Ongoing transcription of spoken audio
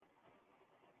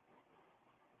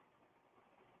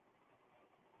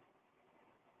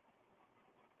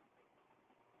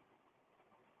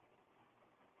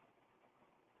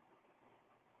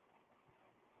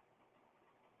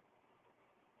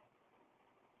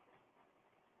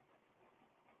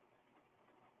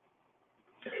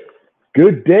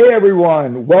Good day,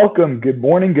 everyone. Welcome. Good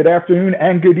morning, good afternoon,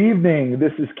 and good evening.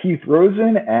 This is Keith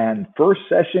Rosen and first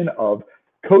session of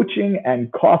Coaching and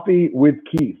Coffee with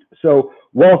Keith. So,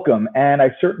 welcome. And I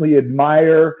certainly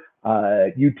admire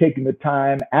you taking the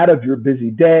time out of your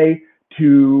busy day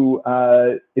to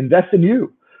invest in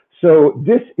you. So,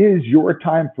 this is your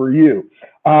time for you.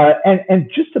 And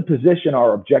just to position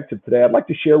our objective today, I'd like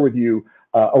to share with you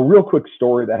a real quick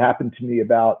story that happened to me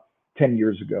about 10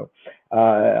 years ago.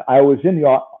 I was in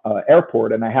the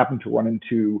airport and I happened to run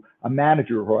into a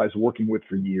manager who I was working with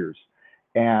for years.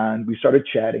 And we started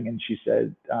chatting and she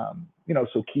said,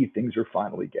 so Keith, things are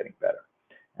finally getting better.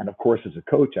 And of course, as a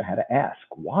coach, I had to ask,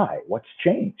 why? What's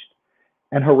changed?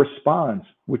 And her response,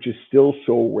 which is still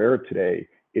so rare today,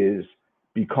 is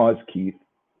because, Keith,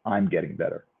 I'm getting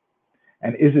better.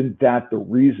 And isn't that the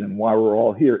reason why we're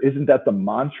all here? Isn't that the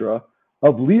mantra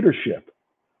of leadership?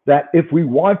 That if we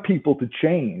want people to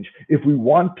change, if we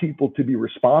want people to be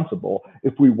responsible,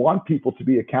 if we want people to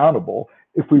be accountable,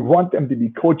 if we want them to be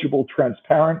coachable,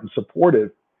 transparent, and supportive,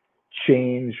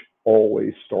 change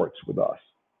always starts with us.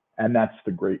 And that's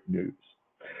the great news.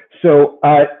 So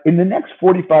in the next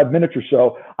 45 minutes or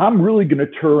so, I'm really going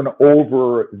to turn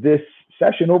over this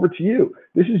session over to you.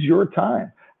 This is your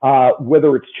time.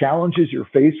 Whether it's challenges you're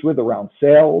faced with around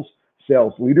sales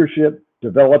leadership,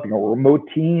 developing a remote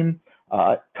team,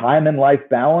 time and life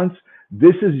balance,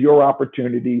 this is your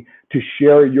opportunity to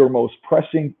share your most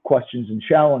pressing questions and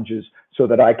challenges so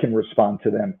that I can respond to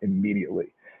them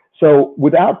immediately. So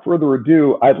without further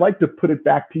ado, I'd like to put it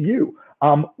back to you.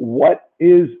 By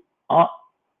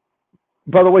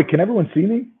the way, can everyone see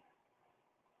me?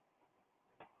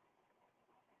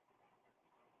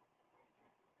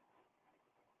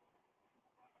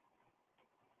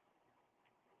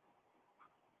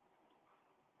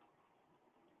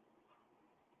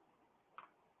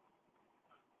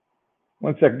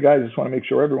 One second, guys. I just want to make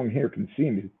sure everyone here can see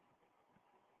me.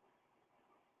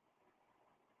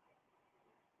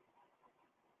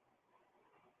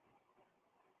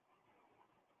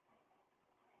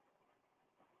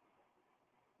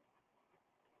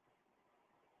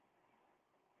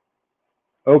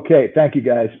 Okay, thank you,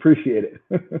 guys. Appreciate it.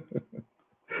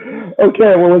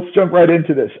 Okay, well, let's jump right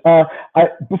into this.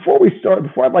 Before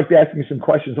I'd like to ask you some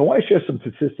questions, I want to share some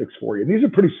statistics for you. These are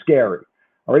pretty scary.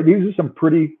 All right, these are some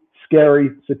pretty scary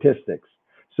statistics.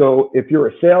 So if you're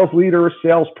a sales leader,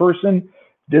 salesperson,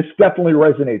 this definitely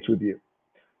resonates with you.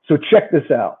 So check this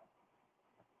out.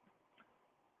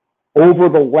 Over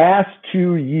the last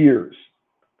 2 years,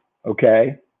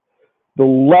 okay, the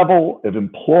level of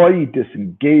employee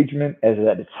disengagement is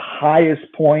at its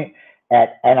highest point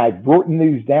and I've written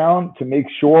these down to make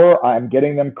sure I'm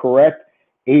getting them correct,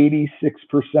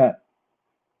 86%.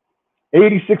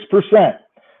 86%.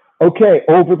 Okay,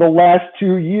 over the last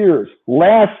 2 years,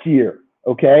 last year,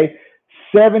 okay,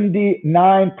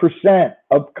 79%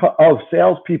 of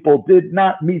salespeople did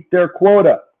not meet their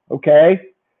quota, okay?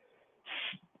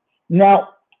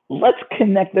 Now, let's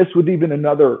connect this with even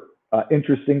another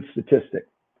interesting statistic.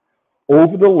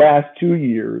 Over the last 2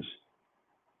 years,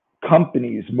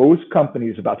 most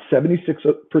companies, about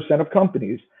 76% of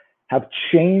companies, have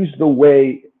changed the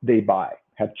way they buy,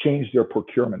 have changed their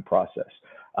procurement process.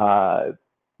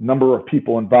 Number of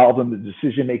people involved in the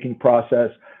decision-making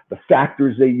process, the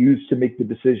factors they use to make the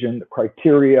decision, the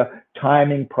criteria,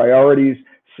 timing, priorities.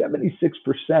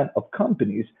 76% of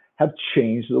companies have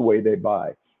changed the way they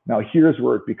buy. Now, here's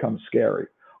where it becomes scary.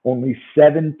 Only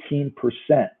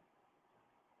 17%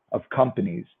 of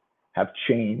companies have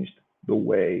changed the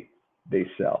way they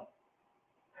sell.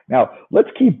 Now,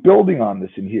 let's keep building on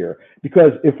this in here,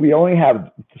 because if we only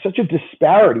have such a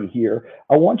disparity here,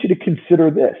 I want you to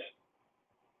consider this.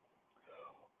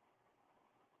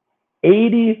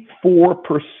 84%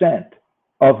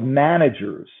 of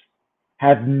managers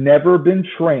have never been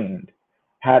trained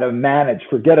how to manage,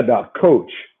 forget about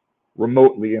coach,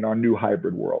 remotely in our new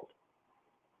hybrid world.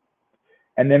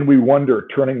 And then we wonder,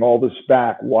 turning all this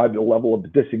back, why the level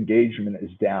of disengagement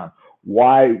is down,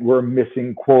 why we're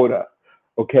missing quota,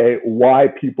 okay, why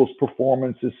people's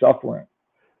performance is suffering.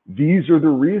 These are the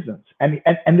reasons. And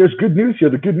there's good news here.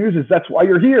 The good news is that's why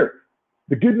you're here.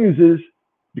 The good news is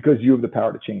because you have the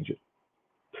power to change it.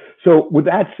 So with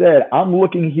that said, I'm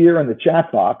looking here in the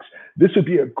chat box. This would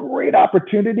be a great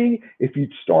opportunity if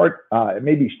you'd start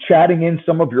maybe chatting in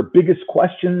some of your biggest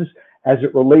questions as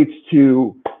it relates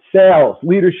to sales,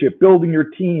 leadership, building your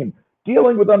team,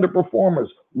 dealing with underperformers.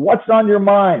 What's on your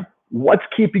mind? What's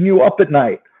keeping you up at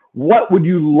night? What would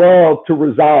you love to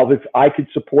resolve if I could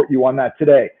support you on that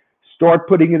today? Start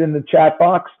putting it in the chat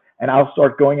box, and I'll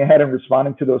start going ahead and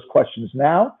responding to those questions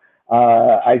now.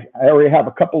 I already have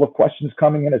a couple of questions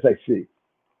coming in as I see.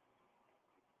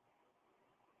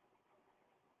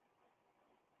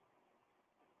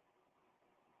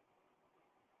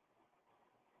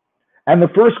 And the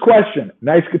first question,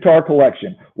 nice guitar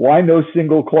collection. Why no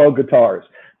single claw guitars?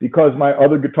 Because my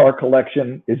other guitar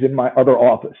collection is in my other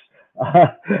office.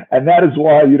 And that is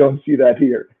why you don't see that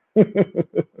here.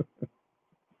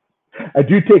 I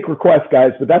do take requests,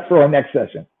 guys, but that's for our next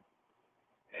session.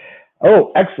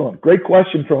 Oh, excellent. Great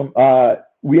question from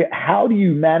how do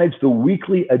you manage the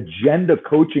weekly agenda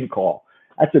coaching call?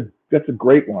 That's a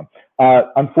great one.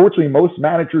 Unfortunately, most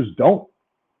managers don't.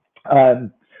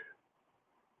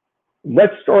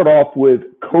 Let's start off with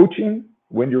coaching.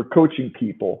 When you're coaching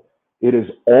people, it is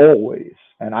always,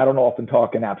 and I don't often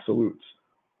talk in absolutes,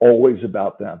 always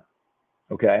about them.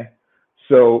 Okay?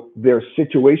 So there's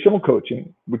situational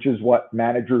coaching, which is what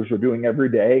managers are doing every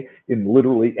day in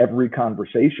literally every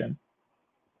conversation.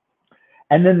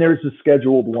 And then there's the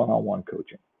scheduled one-on-one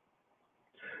coaching.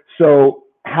 So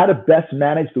how to best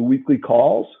manage the weekly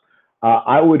calls?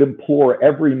 I would implore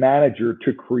every manager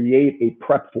to create a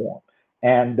prep form.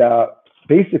 And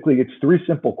basically, it's three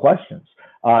simple questions.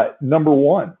 Number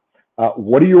one,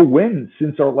 what are your wins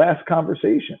since our last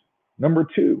conversation? Number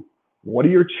two, what are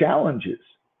your challenges?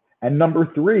 And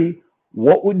number three,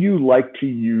 what would you like to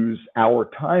use our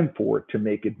time for to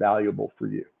make it valuable for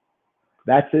you?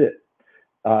 That's it.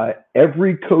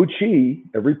 Every coachee,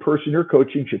 every person you're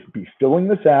coaching should be filling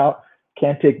this out.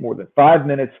 Can't take more than 5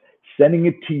 minutes, sending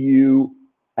it to you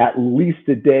at least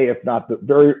a day, if not the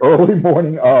very early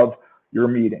morning of your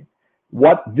meeting.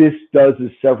 What this does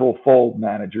is several fold,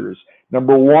 managers.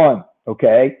 Number one,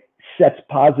 okay, sets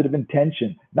positive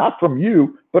intention, not from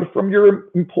you, but from your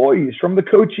employees, from the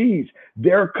coachees.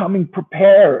 They're coming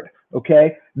prepared,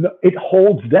 okay? It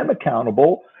holds them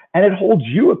accountable, and it holds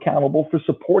you accountable for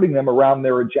supporting them around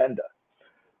their agenda.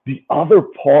 The other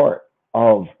part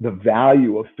of the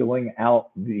value of filling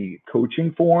out the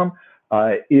coaching form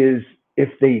is if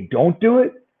they don't do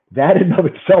it, that in and of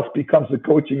itself becomes a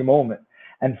coaching moment.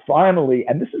 And finally,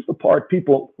 and this is the part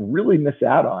people really miss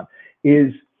out on,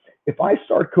 is if I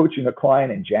start coaching a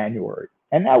client in January,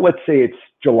 and now let's say it's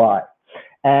July,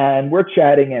 and we're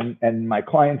chatting, and my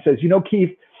client says,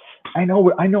 Keith, I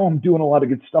know I'm doing a lot of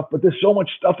good stuff, but there's so much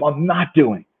stuff I'm not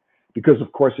doing. Because,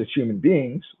 of course, as human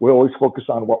beings, we always focus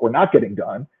on what we're not getting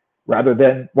done rather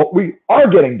than what we are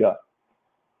getting done.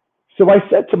 So I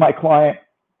said to my client,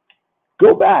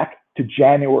 go back to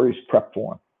January's prep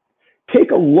form.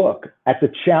 Take a look at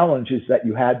the challenges that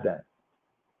you had then,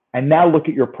 and now look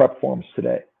at your prep forms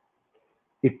today.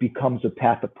 It becomes a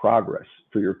path of progress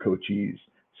for your coachees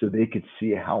so they could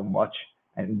see how much,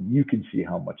 and you can see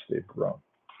how much they've grown.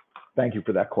 Thank you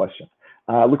for that question.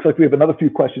 Looks like we have another few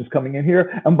questions coming in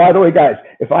here. And by the way, guys,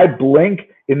 if I blink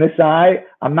in this eye,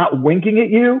 I'm not winking at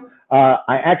you.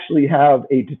 I actually have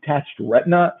a detached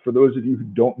retina, for those of you who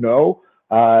don't know,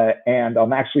 and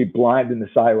I'm actually blind in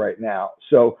this eye right now.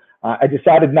 So I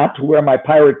decided not to wear my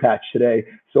pirate patch today.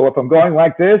 So if I'm going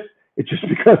like this, it's just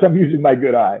because I'm using my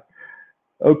good eye.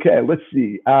 Okay, let's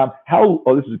see.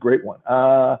 This is a great one.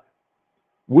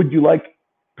 Would you like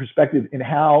perspective in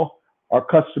how are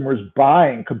customers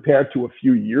buying compared to a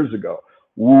few years ago?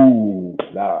 Ooh,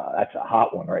 that's a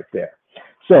hot one right there.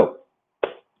 So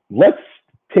let's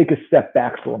take a step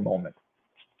back for a moment.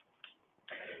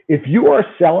 If you are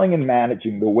selling and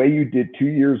managing the way you did 2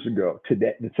 years ago,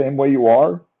 today, the same way you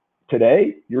are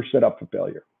today, you're set up for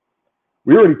failure.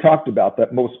 We already talked about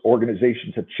that most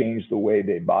organizations have changed the way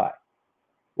they buy.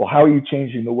 Well, how are you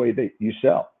changing the way that you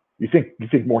sell? You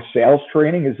think more sales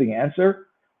training is the answer?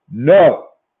 No.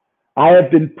 I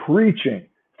have been preaching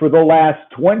for the last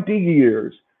 20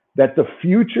 years that the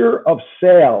future of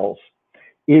sales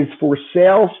is for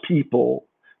salespeople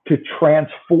to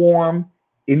transform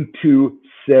into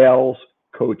sales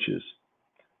coaches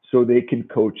so they can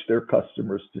coach their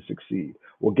customers to succeed.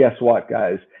 Well, guess what,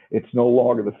 guys? It's no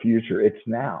longer the future. It's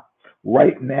now.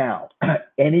 Right now,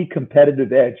 any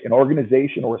competitive edge an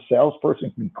organization or a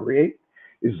salesperson can create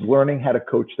is learning how to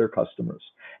coach their customers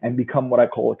and become what I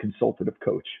call a consultative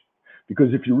coach.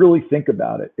 Because if you really think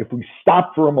about it, if we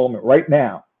stop for a moment right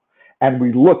now and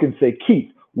we look and say,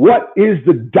 Keith, what is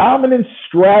the dominant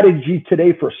strategy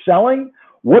today for selling?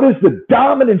 What is the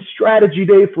dominant strategy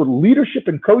today for leadership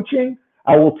and coaching?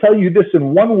 I will tell you this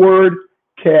in one word: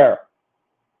 care.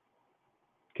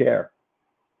 Care.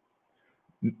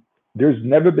 There's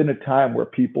never been a time where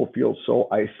people feel so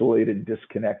isolated and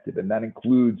disconnected, and that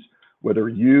includes whether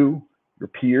you, your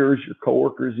peers, your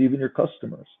coworkers, even your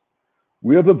customers.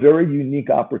 We have a very unique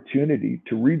opportunity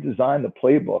to redesign the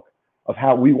playbook of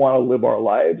how we want to live our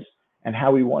lives and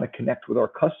how we want to connect with our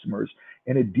customers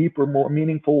in a deeper, more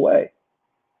meaningful way.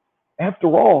 After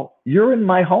all, you're in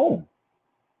my home.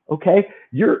 Okay.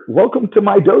 You're welcome to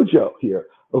my dojo here.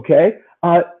 Okay.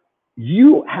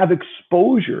 You have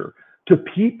exposure to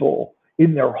people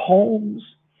in their homes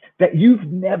that you've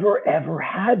never ever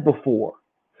had before.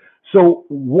 So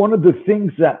one of the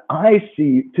things that I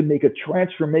see to make a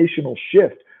transformational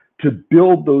shift to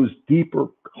build those deeper,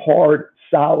 hard,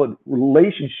 solid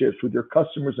relationships with your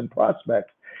customers and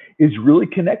prospects is really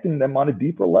connecting them on a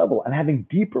deeper level and having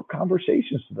deeper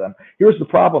conversations with them. Here's the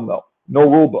problem though. No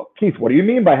rule book. Keith, what do you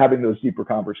mean by having those deeper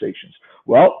conversations?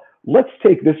 Well, let's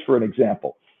take this for an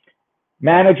example.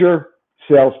 Manager,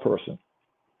 salesperson,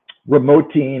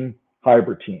 remote team,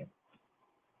 hybrid team.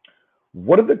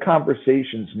 What are the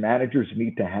conversations managers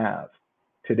need to have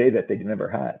today that they never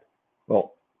had?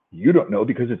 Well, you don't know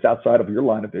because it's outside of your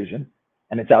line of vision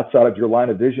and it's outside of your line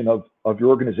of vision of your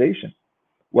organization.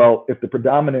 Well, if the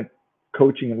predominant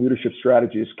coaching and leadership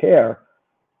strategy is care,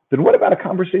 then what about a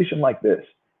conversation like this?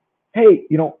 Hey,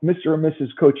 Mr. or Mrs.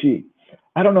 Coachee,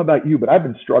 I don't know about you, but I've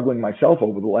been struggling myself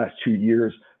over the last 2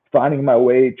 years, finding my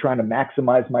way, trying to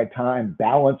maximize my time,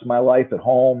 balance my life at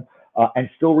home, and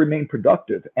still remain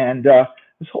productive. And I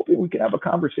was hoping we could have a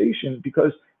conversation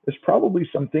because there's probably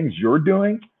some things you're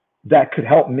doing that could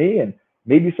help me and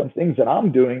maybe some things that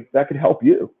I'm doing that could help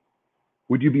you.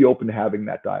 Would you be open to having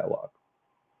that dialogue?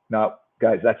 Now,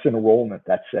 guys, that's enrollment,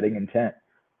 that's setting intent.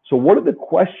 So what are the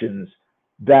questions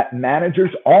that managers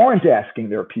aren't asking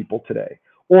their people today?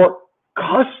 Or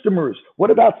customers, what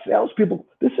about salespeople?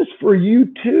 This is for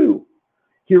you too.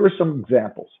 Here are some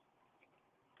examples.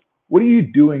 What are you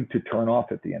doing to turn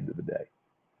off at the end of the day?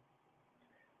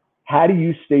 How do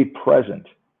you stay present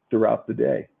throughout the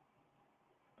day?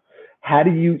 How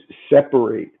do you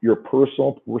separate your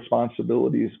personal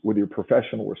responsibilities with your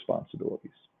professional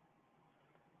responsibilities?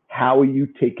 How are you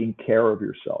taking care of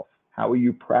yourself? How are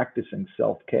you practicing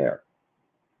self-care?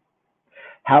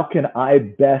 How can I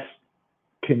best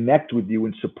connect with you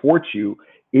and support you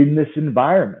in this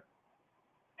environment?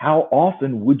 How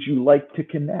often would you like to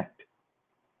connect?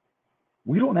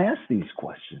 We don't ask these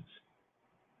questions,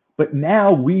 but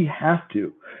now we have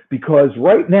to, because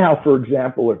right now, for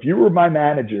example, if you were my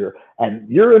manager and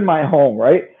you're in my home,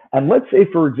 right? And let's say,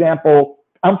 for example,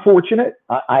 I'm fortunate,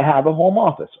 I have a home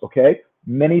office, okay?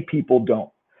 Many people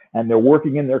don't, and they're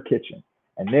working in their kitchen.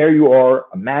 And there you are,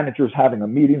 a manager's having a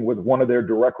meeting with one of their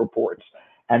direct reports,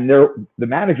 and the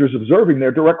manager's observing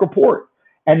their direct report,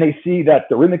 and they see that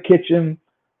they're in the kitchen,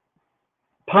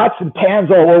 pots and pans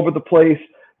all over the place,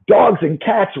 dogs and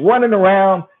cats running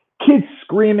around, kids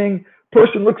screaming,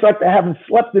 person looks like they haven't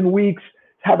slept in weeks,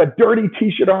 have a dirty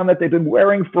t-shirt on that they've been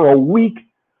wearing for a week.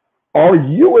 Are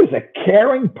you, as a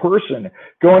caring person,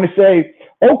 going to say,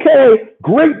 okay,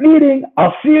 great meeting,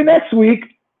 I'll see you next week?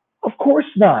 Of course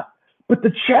not. But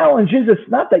the challenge is, it's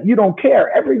not that you don't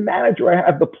care. Every manager I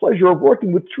have the pleasure of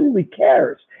working with truly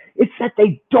cares. It's that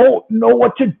they don't know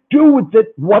what to do with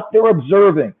it, what they're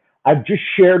observing. I've just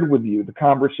shared with you the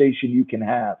conversation you can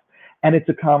have. And it's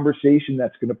a conversation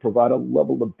that's going to provide a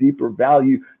level of deeper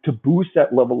value to boost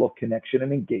that level of connection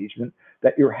and engagement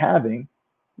that you're having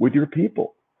with your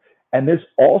people. And this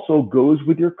also goes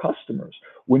with your customers.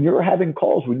 When you're having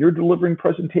calls, when you're delivering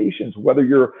presentations, whether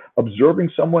you're observing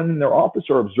someone in their office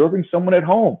or observing someone at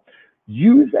home,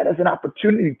 use that as an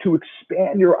opportunity to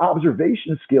expand your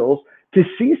observation skills to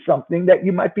see something that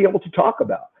you might be able to talk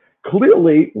about.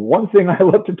 Clearly, one thing I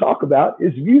love to talk about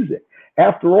is music.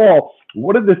 After all,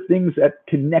 what are the things that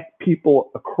connect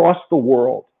people across the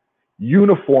world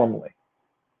uniformly?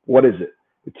 What is it?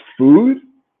 It's food,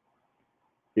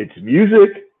 it's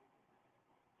music,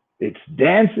 it's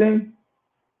dancing,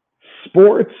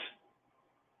 sports,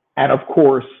 and of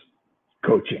course,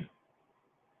 coaching.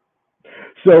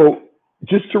 So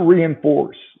just to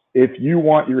reinforce, if you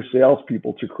want your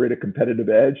salespeople to create a competitive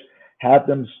edge, have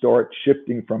them start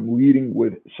shifting from leading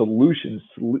with solutions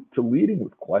to leading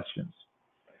with questions.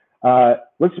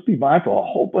 Let's be mindful. A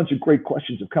whole bunch of great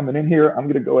questions are coming in here. I'm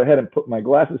going to go ahead and put my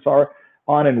glasses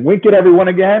on and wink at everyone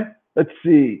again. Let's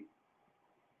see.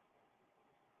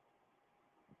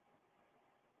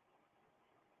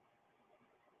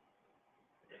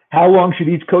 How long should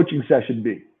each coaching session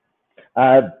be?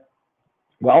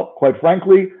 Well, quite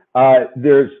frankly,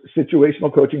 there's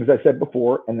situational coaching, as I said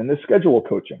before, and then there's schedule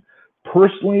coaching.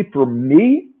 Personally, for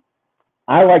me,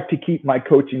 I like to keep my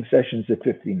coaching sessions at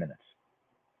 15 minutes.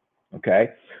 Okay?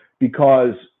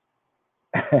 Because,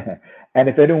 and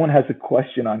if anyone has a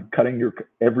question on cutting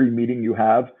every meeting you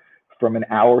have from an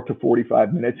hour to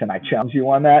 45 minutes, and I challenge you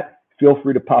on that, feel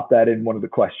free to pop that in one of the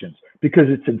questions, because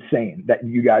it's insane that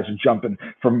you guys are jumping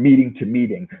from meeting to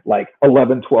meeting, like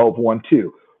 11, 12, 1,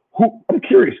 2. I'm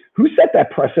curious, who set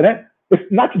that precedent? If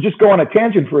not to just go on a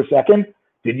tangent for a second,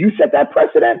 did you set that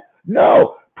precedent?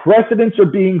 No. Precedents are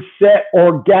being set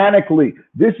organically.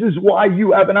 This is why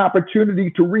you have an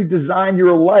opportunity to redesign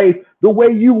your life the way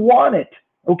you want it,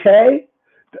 okay?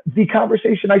 The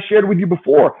conversation I shared with you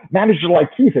before, manager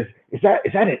like Keith, is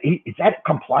that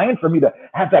compliant for me to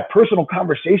have that personal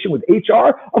conversation with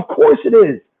HR? Of course it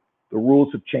is. The rules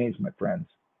have changed, my friends,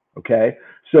 okay?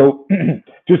 So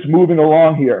just moving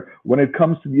along here, when it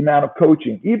comes to the amount of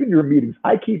coaching, even your meetings,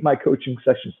 I keep my coaching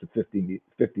sessions to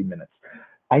 50 minutes.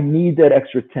 I need that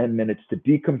extra 10 minutes to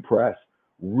decompress,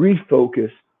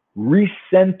 refocus,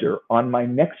 recenter on my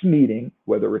next meeting,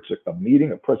 whether it's a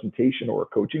meeting, a presentation, or a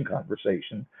coaching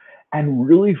conversation, and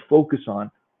really focus on,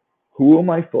 who am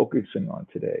I focusing on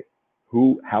today?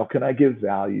 How can I give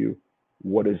value?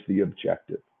 What is the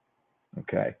objective?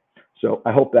 Okay, so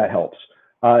I hope that helps.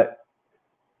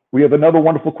 We have another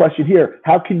wonderful question here.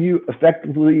 How can you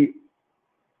effectively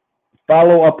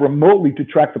follow up remotely to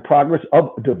track the progress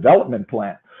of a development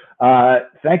plan?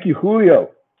 Thank you, Julio.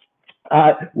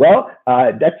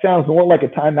 That sounds more like a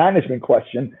time management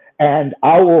question, and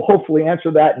I will hopefully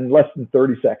answer that in less than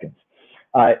 30 seconds.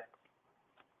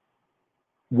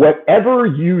 Whatever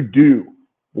you do,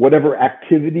 whatever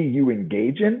activity you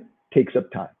engage in, takes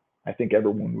up time. I think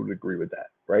everyone would agree with that,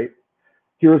 right?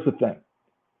 Here's the thing.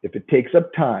 If it takes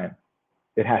up time,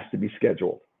 it has to be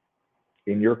scheduled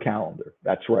in your calendar.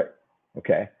 That's right,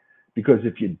 okay? Because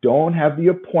if you don't have the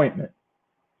appointment,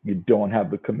 you don't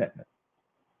have the commitment.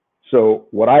 So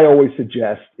what I always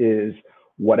suggest is,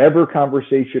 whatever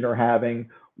conversation you're having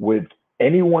with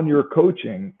anyone you're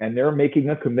coaching and they're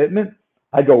making a commitment,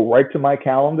 I go right to my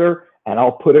calendar and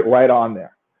I'll put it right on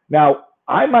there. Now,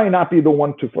 I might not be the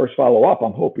one to first follow up.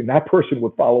 I'm hoping that person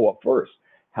would follow up first.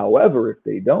 However, if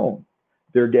they don't,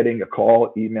 they're getting a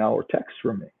call, email, or text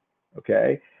from me,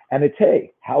 okay? And it's,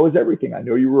 hey, how is everything? I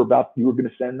know you were going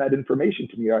to send that information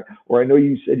to me, or I know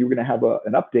you said you were going to have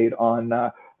an update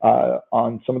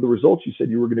on some of the results you said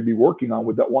you were going to be working on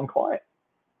with that one client,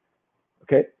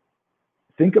 okay?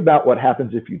 Think about what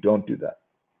happens if you don't do that.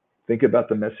 Think about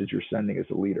the message you're sending as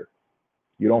a leader.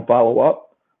 You don't follow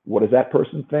up. What does that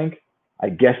person think? I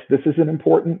guess this isn't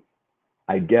important.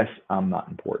 I guess I'm not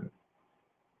important.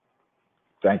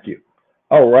 Thank you.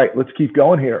 All right, let's keep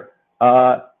going here.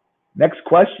 Next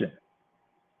question.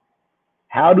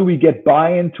 How do we get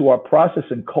buy-in to our process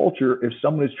and culture if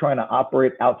someone is trying to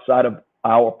operate outside of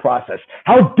our process?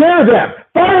 How dare them?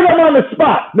 Fire them on the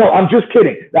spot. No, I'm just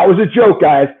kidding. That was a joke,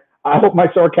 guys. I hope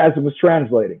my sarcasm was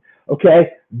translating.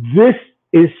 Okay, this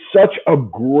is such a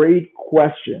great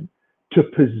question to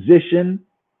position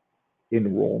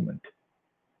enrollment.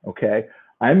 Okay,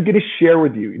 I'm going to share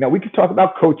with you. We could talk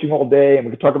about coaching all day, and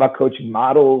we could talk about coaching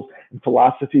models and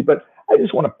philosophy, but I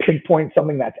just want to pinpoint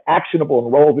something that's actionable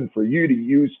and relevant for you to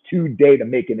use today to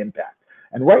make an impact.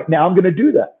 And right now, I'm going to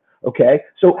do that. Okay,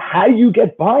 so how do you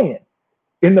get buy-in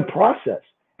in the process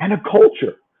and a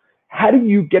culture? How do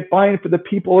you get buy-in for the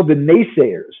people of the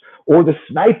naysayers or the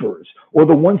snipers or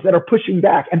the ones that are pushing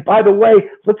back? And by the way,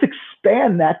 let's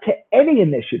expand that to any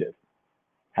initiative.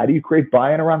 How do you create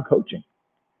buy-in around coaching?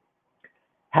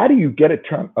 How do you get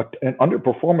an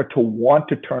underperformer to want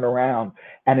to turn around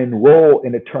and enroll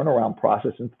in a turnaround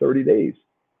process in 30 days?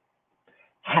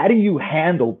 How do you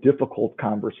handle difficult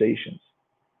conversations?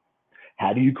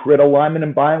 How do you create alignment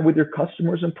and buy-in with your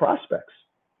customers and prospects?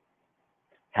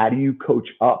 How do you coach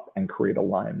up and create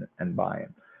alignment and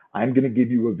buy-in? I'm going to give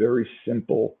you a very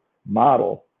simple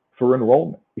model for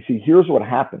enrollment. You see, here's what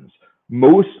happens.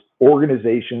 Most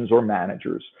organizations or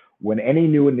managers, when any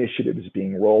new initiative is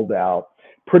being rolled out,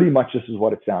 pretty much this is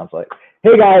what it sounds like.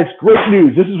 Hey guys, great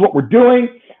news. This is what we're doing.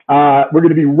 We're going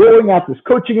to be rolling out this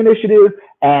coaching initiative,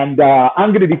 and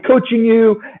I'm going to be coaching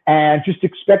you, and just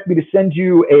expect me to send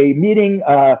you a meeting,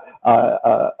 so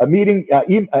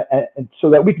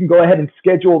that we can go ahead and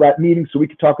schedule that meeting so we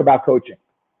can talk about coaching.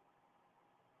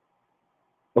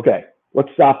 Okay, let's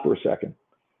stop for a second.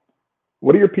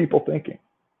 What are your people thinking?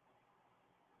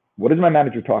 What is my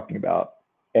manager talking about?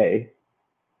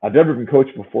 I've never been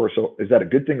coached before, so is that a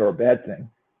good thing or a bad thing?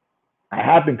 I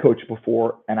have been coached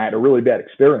before, and I had a really bad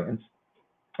experience.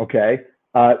 Okay.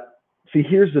 See,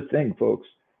 here's the thing, folks,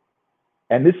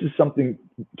 and this is something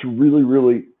to really,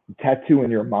 really tattoo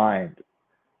in your mind.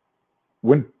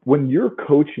 When you're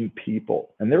coaching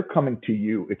people and they're coming to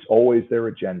you, it's always their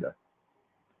agenda.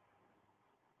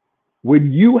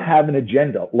 When you have an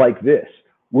agenda like this,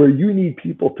 where you need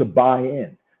people to buy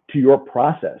in to your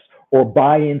process, or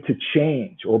buy into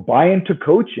change, or buy into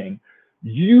coaching,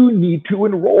 You need to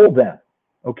enroll them.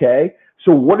 Okay.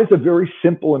 So what does a very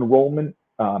simple enrollment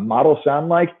model sound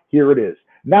like? Here it is.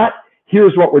 Not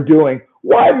here's what we're doing.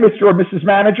 Why, Mr. or Mrs.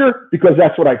 Manager? Because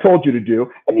that's what I told you to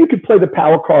do. And you can play the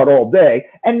power card all day.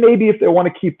 And maybe if they want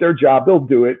to keep their job, they'll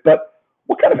do it. But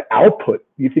what kind of output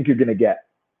do you think you're going to get?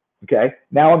 Okay.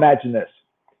 Now imagine this.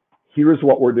 Here's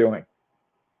what we're doing.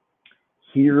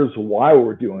 Here's why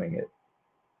we're doing it.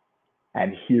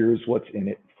 And here's what's in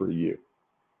it for you.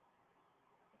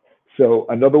 So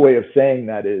another way of saying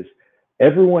that is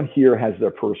everyone here has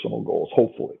their personal goals,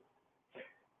 hopefully.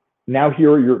 Now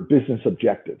here are your business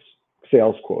objectives,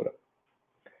 sales quota.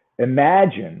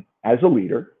 Imagine as a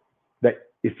leader that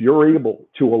if you're able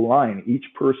to align each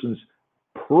person's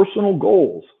personal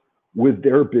goals with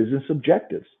their business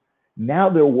objectives, now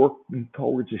they're working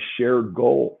towards a shared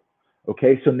goal.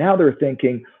 Okay, so now they're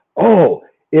thinking, oh,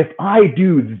 if I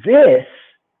do this,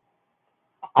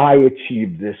 I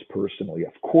achieve this personally.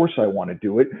 Of course I want to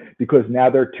do it because now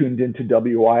they're tuned into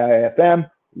WIIFM.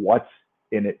 What's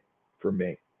in it for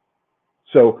me?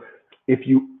 So if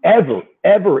you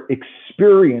ever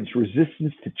experience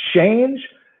resistance to change,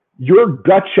 your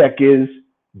gut check is,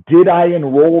 did I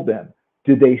enroll them?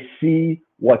 Did they see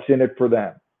what's in it for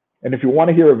them? And if you want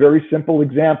to hear a very simple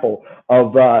example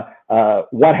of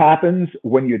what happens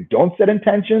when you don't set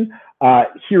intention,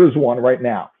 here's one right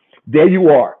now. There you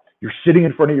are. You're sitting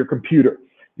in front of your computer.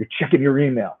 You're checking your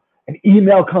email. An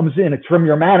email comes in. It's from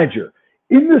your manager.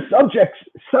 In the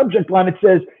subject line, it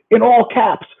says, in all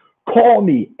caps, call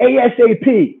me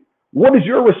ASAP. What is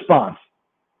your response?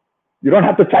 You don't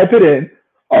have to type it in.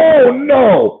 Oh,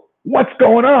 no. What's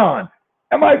going on?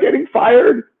 Am I getting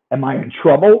fired? Am I in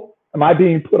trouble? Am I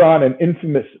being put on an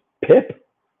infamous PIP?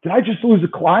 Did I just lose a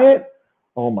client?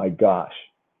 Oh, my gosh.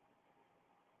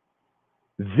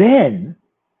 Then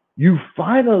you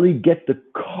finally get the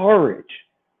courage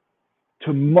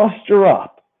to muster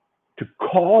up, to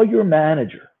call your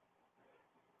manager.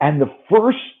 And the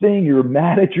first thing your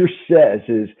manager says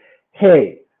is,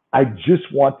 hey, I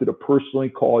just wanted to personally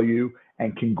call you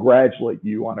and congratulate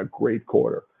you on a great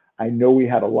quarter. I know we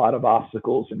had a lot of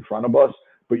obstacles in front of us,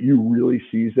 but you really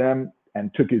seized them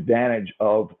and took advantage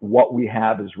of what we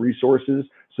have as resources,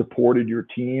 supported your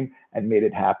team, and made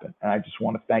it happen. And I just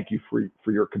want to thank you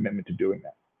for your commitment to doing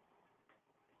that.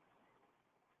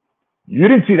 You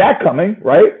didn't see that coming,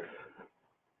 right?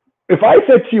 If I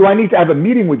said to you, I need to have a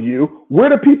meeting with you, where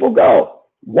do people go?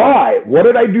 Why? What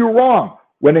did I do wrong?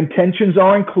 When intentions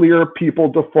aren't clear, people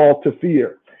default to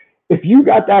fear. If you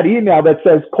got that email that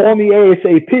says, call me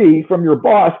ASAP from your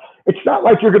boss, it's not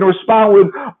like you're going to respond with,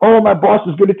 oh, my boss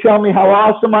is going to tell me how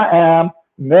awesome I am.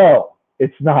 No,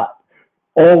 it's not.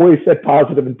 Always set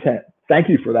positive intent. Thank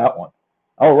you for that one.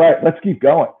 All right, let's keep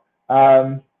going.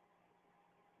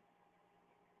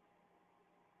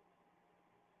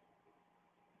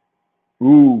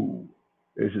 Ooh,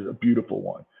 this is a beautiful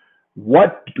one.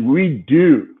 What do we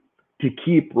do to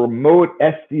keep remote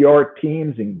SDR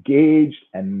teams engaged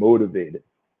and motivated?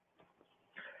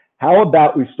 How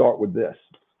about we start with this?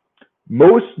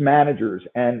 Most managers,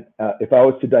 and if I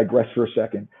was to digress for a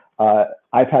second,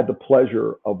 I've had the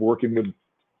pleasure of working with,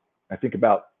 I think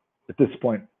about, at this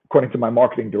point, according to my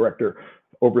marketing director,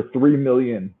 over 3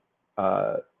 million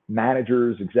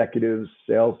managers, executives,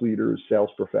 sales leaders, sales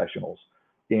professionals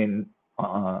in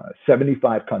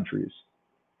 75 countries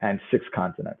and 6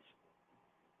 continents.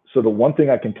 So the one thing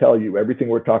I can tell you, everything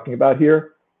we're talking about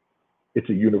here, it's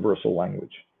a universal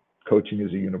language. Coaching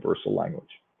is a universal language,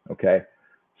 okay?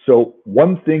 So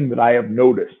one thing that I have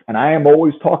noticed, and I am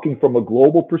always talking from a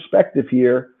global perspective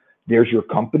here, there's your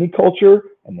company culture,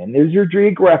 and then there's your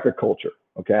geographic culture,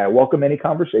 okay? I welcome any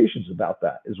conversations about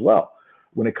that as well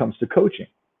when it comes to coaching.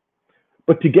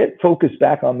 But to get focused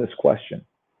back on this question,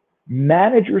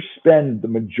 managers spend the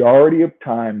majority of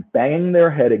time banging their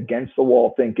head against the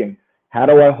wall thinking, how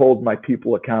do I hold my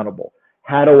people accountable?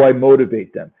 How do I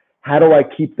motivate them? How do I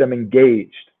keep them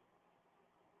engaged?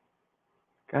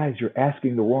 Guys, you're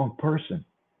asking the wrong person.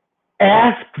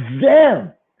 Ask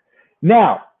them.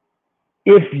 Now,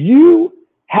 if you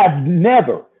have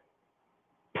never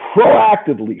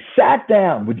proactively sat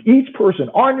down with each person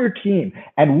on your team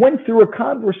and went through a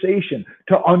conversation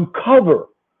to uncover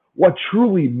what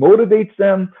truly motivates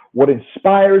them, what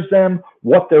inspires them,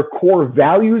 what their core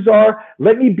values are,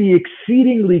 let me be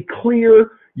exceedingly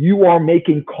clear, you are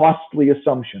making costly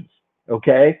assumptions,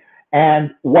 okay?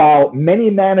 And while many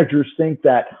managers think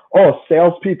that, oh,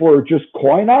 salespeople are just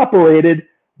coin operated,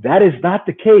 that is not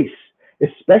the case,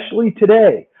 especially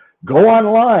today. Go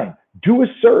online, do a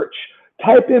search,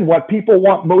 type in what people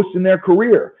want most in their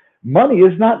career. Money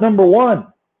is not number one,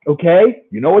 okay?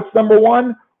 You know what's number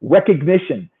one?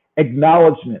 Recognition.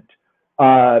 acknowledgement,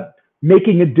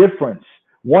 making a difference,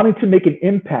 wanting to make an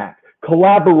impact,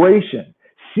 collaboration,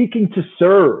 seeking to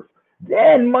serve.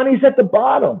 Then money's at the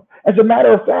bottom. As a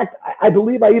matter of fact, I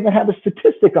believe I even have a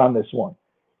statistic on this one.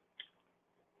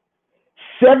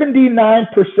 79%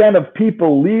 of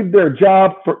people leave their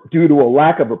job due to a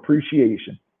lack of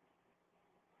appreciation.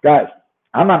 Guys,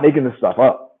 I'm not making this stuff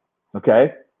up,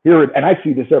 okay? And I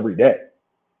see this every day,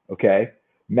 okay?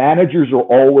 Managers are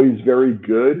always very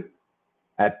good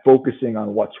at focusing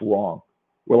on what's wrong.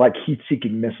 We're like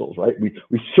heat-seeking missiles, right?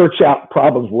 We search out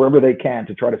problems wherever they can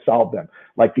to try to solve them,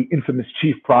 like the infamous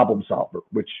chief problem solver,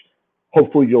 which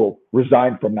hopefully you'll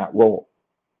resign from that role.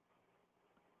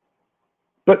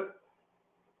 But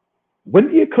when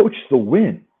do you coach the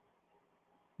win?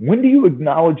 When do you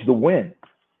acknowledge the win?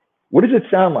 What does it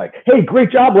sound like? Hey,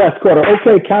 great job last quarter.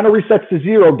 Okay, counter resets to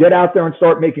 0. Get out there and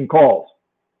start making calls.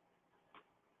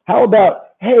 How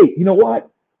about, hey, you know what?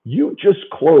 You just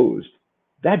closed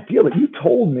that deal that you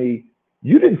told me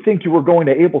you didn't think you were going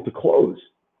to be able to close.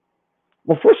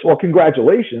 Well, first of all,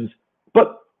 congratulations.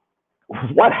 But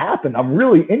what happened? I'm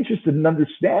really interested in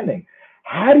understanding.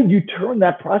 How did you turn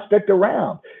that prospect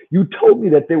around? You told me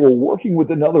that they were working with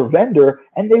another vendor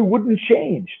and they wouldn't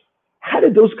change. How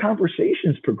did those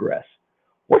conversations progress?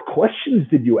 What questions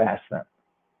did you ask them?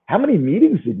 How many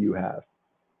meetings did you have?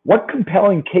 What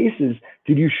compelling cases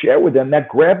did you share with them that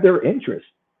grabbed their interest?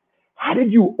 How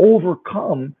did you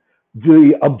overcome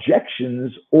the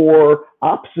objections or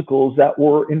obstacles that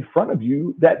were in front of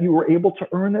you that you were able to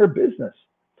earn their business?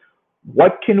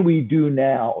 What can we do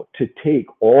now to take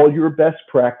all your best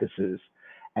practices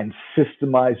and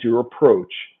systemize your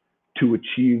approach to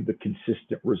achieve the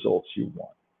consistent results you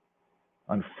want?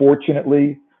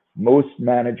 Unfortunately, most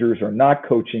managers are not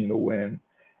coaching the win,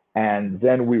 and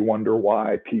then we wonder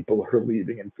why people are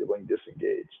leaving and feeling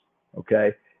disengaged,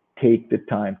 okay? Take the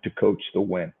time to coach the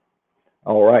win.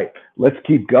 All right, let's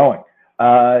keep going.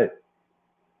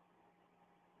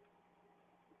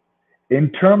 In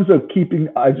terms of keeping,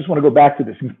 I just want to go back to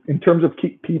this. In terms of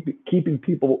keeping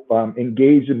people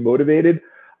engaged and motivated,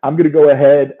 I'm going to go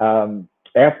ahead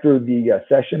after the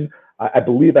session. I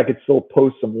believe I could still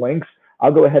post some links.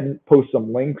 I'll go ahead and post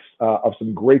some links of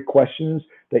some great questions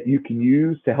that you can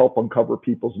use to help uncover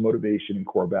people's motivation and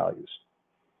core values.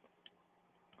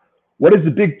 What is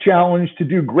the big challenge to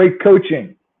do great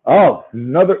coaching? Oh,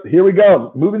 here we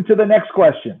go. Moving to the next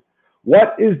question.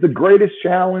 What is the greatest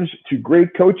challenge to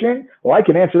great coaching? Well, I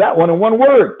can answer that one in one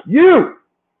word. You.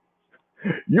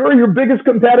 You're your biggest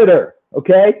competitor,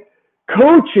 okay?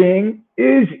 Coaching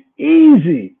is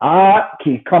easy.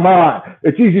 Keith, come on.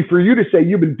 It's easy for you to say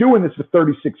you've been doing this for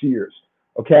 36 years,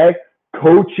 okay?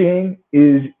 Coaching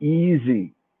is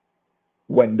easy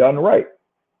when done right,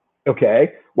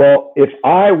 okay? Well, if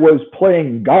I was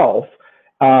playing golf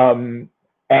and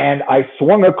I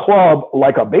swung a club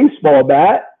like a baseball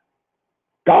bat,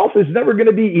 golf is never going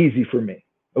to be easy for me,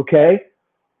 okay?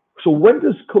 So when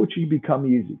does coaching become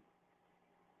easy?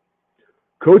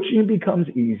 Coaching becomes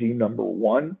easy, number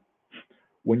one,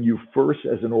 when you first,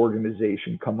 as an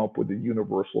organization, come up with a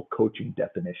universal coaching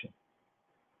definition.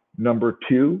 Number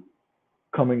two,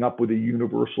 coming up with a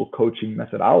universal coaching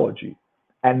methodology.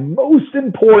 And most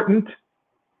important,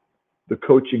 the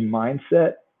coaching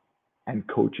mindset and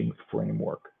coaching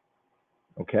framework,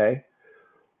 okay?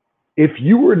 If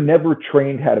you were never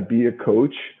trained how to be a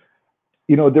coach,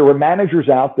 you know, there are managers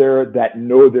out there that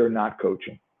know they're not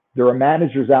coaching. There are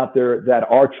managers out there that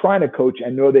are trying to coach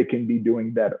and know they can be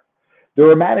doing better. There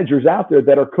are managers out there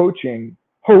that are coaching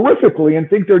horrifically and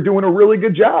think they're doing a really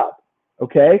good job,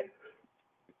 okay?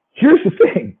 Here's the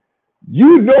thing.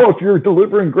 You know if you're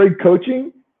delivering great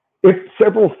coaching if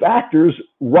several factors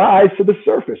rise to the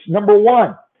surface. Number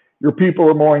one, your people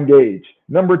are more engaged.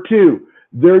 Number two,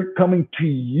 they're coming to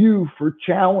you for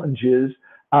challenges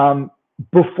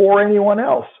before anyone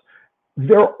else.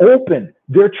 They're open.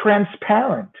 They're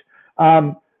transparent.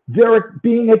 They're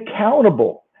being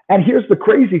accountable. And here's the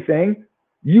crazy thing.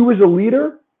 You as a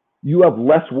leader, you have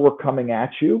less work coming at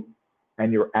you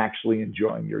and you're actually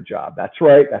enjoying your job. That's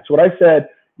right. That's what I said.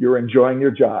 You're enjoying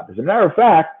your job. As a matter of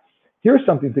fact, here's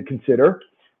something to consider.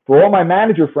 For all my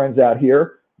manager friends out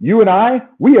here, you and I,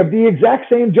 we have the exact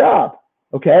same job.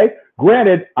 Okay?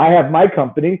 Granted, I have my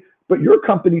company, but your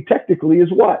company technically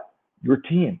is what? Your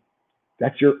team.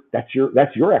 That's your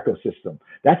ecosystem.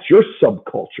 That's your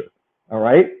subculture. All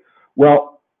right?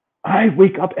 Well, I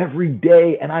wake up every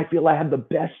day and I feel I have the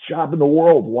best job in the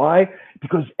world. Why?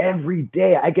 Because every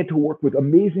day I get to work with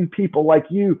amazing people like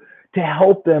you to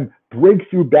help them break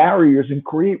through barriers and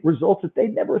create results that they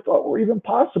never thought were even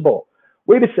possible.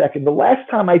 wait a second, the last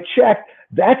time I checked,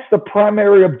 that's the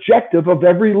primary objective of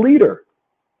every leader.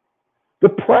 The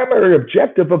primary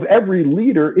objective of every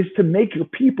leader is to make your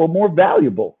people more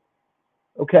valuable.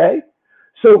 Okay?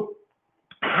 So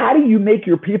how do you make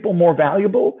your people more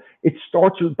valuable? It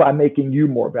starts by making you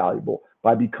more valuable,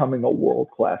 by becoming a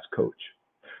world-class coach.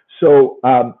 So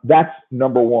that's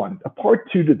number one. A part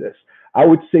two to this, I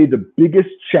would say the biggest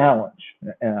challenge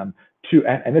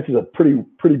and this is a pretty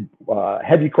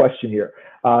heavy question here.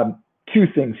 Two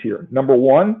things here. Number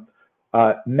one,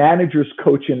 managers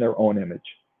coach in their own image.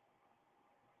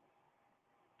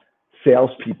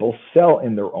 Salespeople sell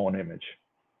in their own image.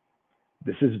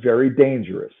 This is very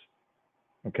dangerous.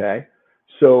 Okay,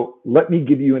 so let me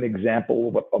give you an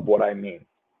example of what I mean.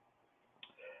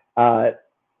 And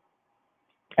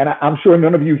I'm sure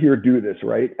none of you here do this,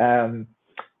 right?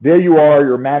 There you are,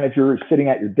 your manager is sitting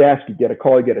at your desk, you get a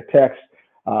call, you get a text,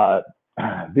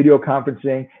 video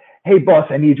conferencing. Hey boss,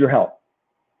 I need your help.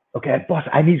 Okay, boss,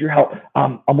 I need your help.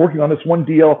 I'm working on this one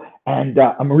deal and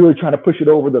I'm really trying to push it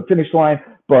over the finish line,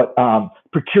 but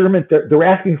procurement, they're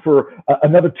asking for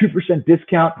another 2%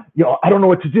 discount. I don't know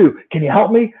what to do. Can you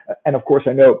help me? And of course,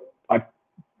 I know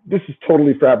this is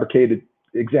totally fabricated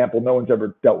example. No one's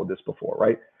ever dealt with this before,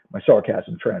 right? My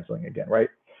sarcasm translating again, right?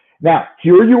 Now,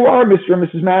 here you are, Mr. and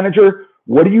Mrs. Manager.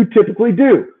 What do you typically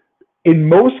do? In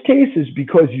most cases,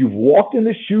 because you've walked in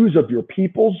the shoes of your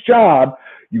people's job,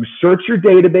 you search your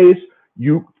database,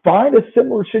 you find a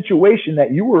similar situation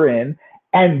that you were in,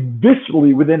 and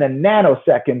viscerally, within a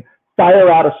nanosecond, fire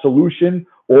out a solution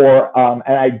or an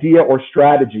idea or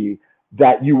strategy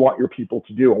that you want your people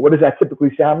to do. And what does that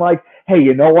typically sound like? Hey,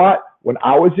 you know what? When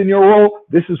I was in your role,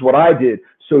 this is what I did,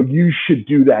 so you should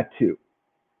do that too.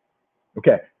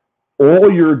 Okay.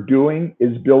 All you're doing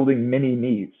is building mini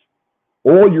me's.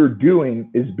 All you're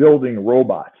doing is building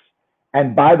robots.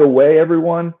 And by the way,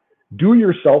 everyone, do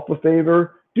yourself a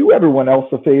favor, do everyone else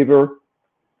a favor.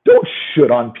 Don't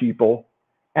shit on people.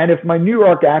 And if my New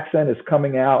York accent is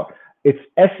coming out, it's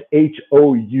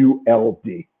SHOULD,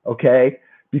 okay?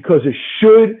 Because a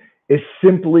should is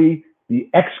simply the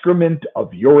excrement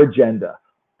of your agenda,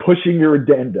 pushing your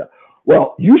agenda.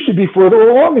 Well, you should be further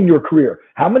along in your career.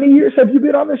 How many years have you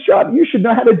been on this job? You should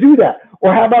know how to do that.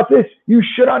 Or how about this? You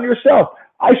shit on yourself.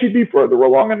 I should be further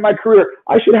along in my career.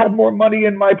 I should have more money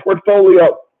in my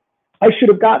portfolio. I should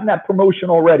have gotten that promotion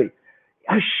already.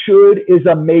 A should is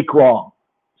a make wrong.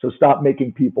 So stop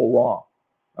making people wrong.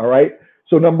 All right?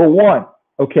 So number one,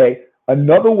 okay,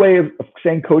 another way of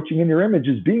saying coaching in your image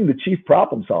is being the chief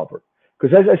problem solver.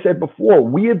 Because as I said before,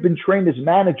 we have been trained as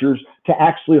managers to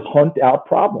actually hunt out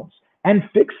problems and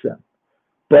fix them.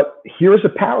 But here's a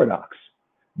paradox.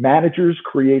 Managers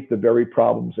create the very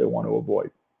problems they want to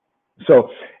avoid. So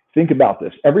think about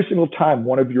this. Every single time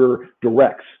one of your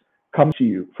directs comes to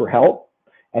you for help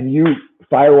and you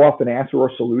fire off an answer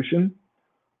or solution,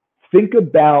 think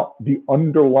about the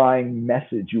underlying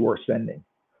message you are sending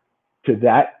to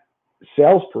that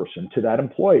salesperson, to that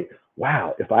employee.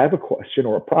 Wow, if I have a question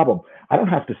or a problem, I don't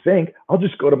have to think. I'll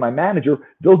just go to my manager.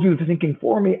 They'll do the thinking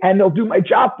for me and they'll do my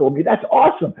job for me. That's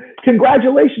awesome.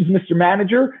 Congratulations, Mr.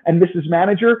 Manager and Mrs.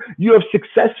 Manager. You have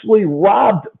successfully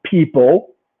robbed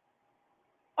people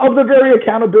of the very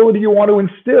accountability you want to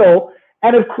instill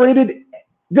and have created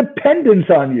dependence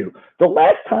on you. The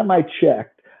last time I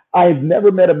checked, I've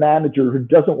never met a manager who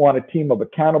doesn't want a team of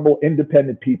accountable,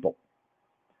 independent people.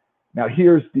 Now,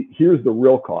 here's the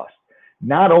real cost.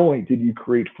 Not only did you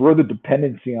create further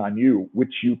dependency on you,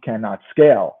 which you cannot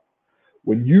scale,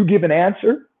 when you give an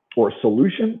answer or a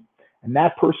solution and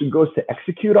that person goes to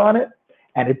execute on it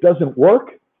and it doesn't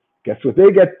work, guess what?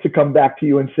 They get to come back to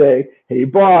you and say, hey,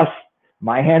 boss,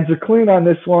 my hands are clean on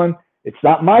this one. It's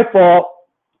not my fault.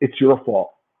 It's your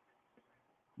fault.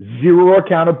 Zero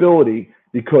accountability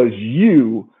because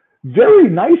you very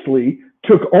nicely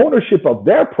took ownership of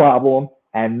their problem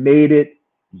and made it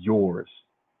yours.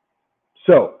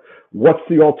 So what's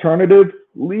the alternative?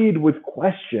 Lead with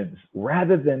questions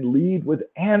rather than lead with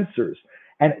answers.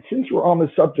 And since we're on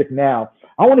the subject now,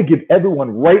 I want to give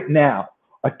everyone right now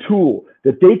a tool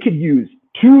that they could use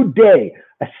today,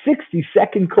 a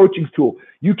 60-second coaching tool.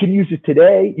 You can use it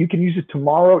today. You can use it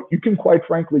tomorrow. You can quite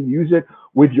frankly use it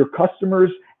with your customers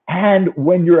and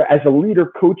when you're as a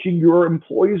leader coaching your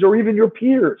employees or even your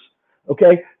peers.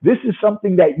 Okay, this is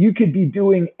something that you could be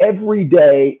doing every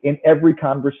day in every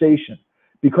conversation,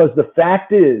 because the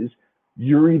fact is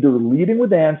you're either leading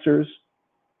with answers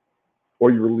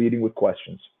or you're leading with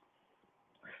questions.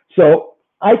 So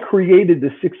I created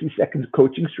the 60-second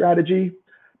coaching strategy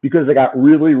because I got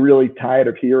really, really tired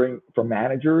of hearing from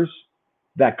managers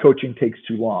that coaching takes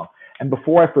too long. And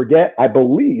before I forget, I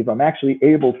believe I'm actually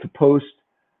able to post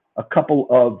a couple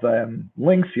of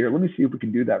links here. Let me see if we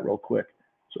can do that real quick.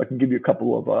 So I can give you a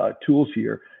couple of tools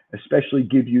here, especially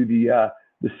give you the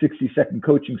 60-second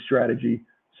coaching strategy,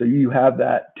 so you have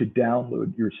that to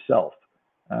download yourself.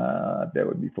 Bear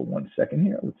with me for 1 second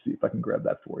here. Let's see if I can grab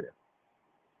that for you.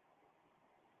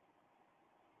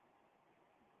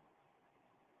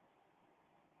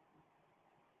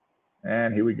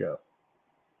 And here we go.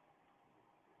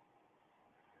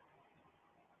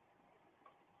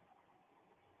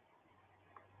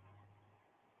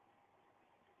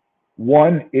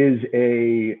 One is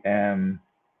a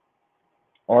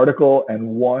article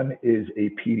and one is a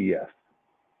PDF.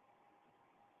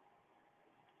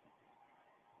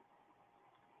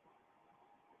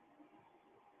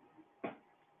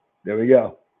 There we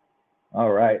go.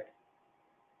 All right.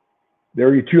 There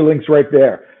are your two links right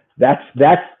there. That's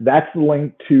the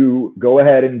link to go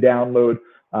ahead and download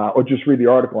or just read the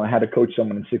article on how to coach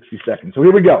someone in 60 seconds. So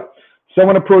here we go.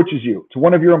 Someone approaches you. It's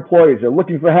one of your employees. They're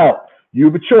looking for help. You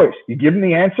have a choice. You give them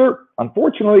the answer.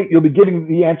 Unfortunately, you'll be giving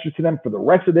the answer to them for the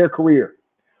rest of their career.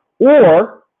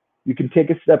 Or you can take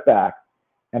a step back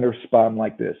and respond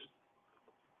like this.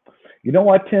 You know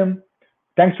what, Tim?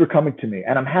 Thanks for coming to me,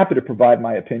 and I'm happy to provide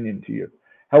my opinion to you.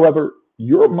 However,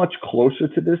 you're much closer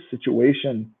to this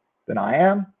situation than I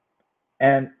am,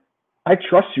 and I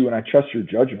trust you and I trust your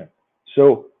judgment.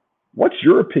 So what's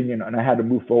your opinion on how to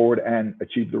move forward and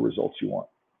achieve the results you want?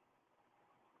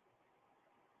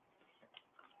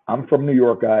 I'm from New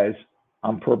York, guys.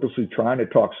 I'm purposely trying to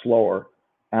talk slower.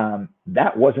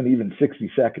 That wasn't even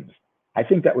 60 seconds. I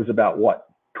think that was about, what,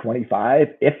 25,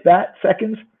 if that,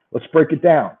 seconds? Let's break it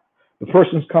down. The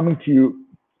person's coming to you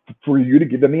for you to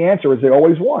give them the answer, as they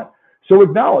always want. So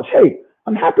acknowledge, hey,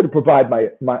 I'm happy to provide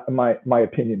my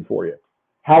opinion for you.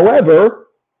 However,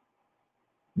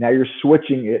 now you're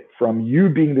switching it from you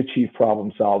being the chief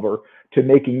problem solver to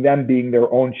making them being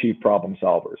their own chief problem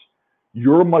solvers.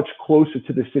 You're much closer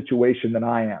to the situation than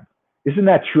I am. Isn't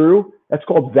that true? That's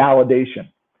called validation.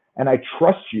 And I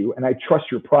trust you and I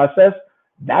trust your process.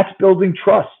 That's building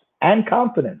trust and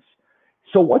confidence.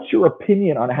 So what's your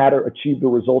opinion on how to achieve the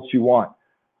results you want?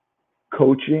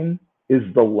 Coaching is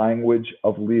the language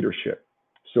of leadership.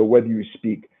 So whether you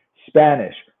speak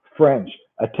Spanish, French,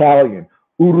 Italian,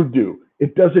 Urdu,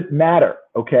 it doesn't matter,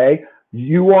 okay?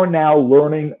 You are now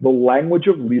learning the language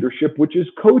of leadership, which is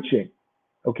coaching,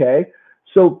 okay?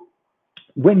 So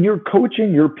when you're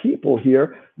coaching your people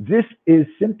here, this is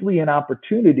simply an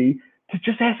opportunity to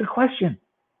just ask a question.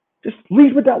 Just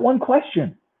lead with that one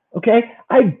question, okay?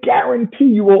 I guarantee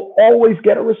you will always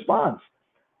get a response.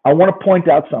 I want to point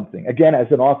out something. Again, as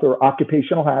an author,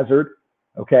 occupational hazard,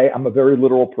 okay? I'm a very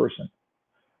literal person.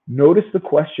 Notice the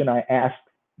question I asked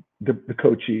the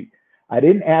coachee. I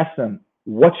didn't ask them,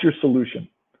 what's your solution?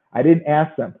 I didn't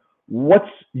ask them, what's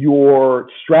your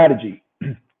strategy?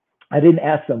 I didn't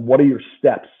ask them, what are your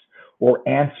steps or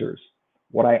answers?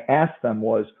 What I asked them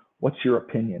was, what's your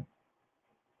opinion?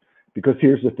 Because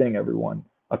here's the thing, everyone.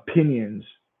 Opinions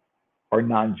are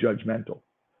non-judgmental.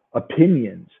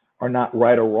 Opinions are not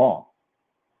right or wrong,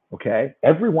 okay?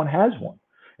 Everyone has one.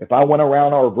 If I went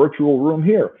around our virtual room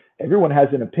here, everyone has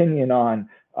an opinion on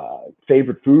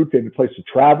favorite food, favorite place to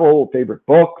travel, favorite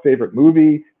book, favorite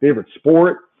movie, favorite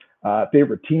sport,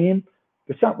 favorite team.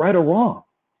 It's not right or wrong.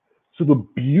 So the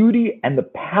beauty and the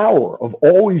power of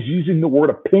always using the word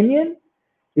opinion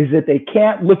is that they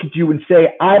can't look at you and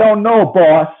say, I don't know,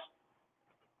 boss.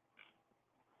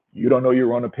 You don't know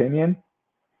your own opinion?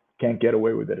 Can't get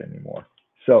away with it anymore.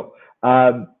 So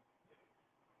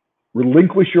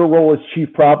relinquish your role as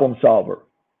chief problem solver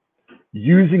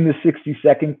using the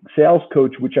 60-second sales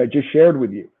coach, which I just shared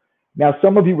with you. Now,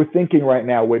 some of you were thinking right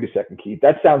now, wait a second, Keith,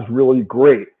 that sounds really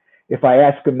great. If I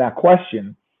ask them that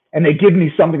question and they give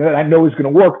me something that I know is going to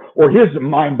work, or here's a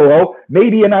mind blow,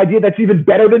 maybe an idea that's even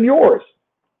better than yours.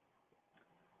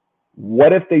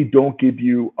 What if they don't give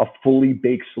you a fully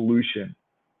baked solution?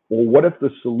 Or what if the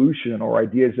solution or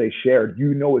ideas they shared,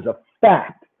 you know as a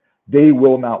fact, they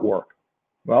will not work?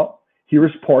 Well,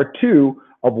 here's part 2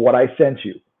 of what I sent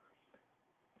you.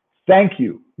 Thank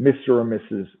you, Mr. or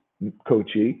Mrs.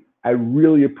 Coachee. I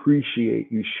really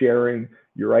appreciate you sharing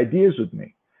your ideas with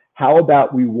me. How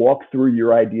about we walk through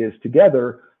your ideas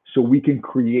together so we can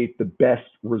create the best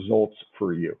results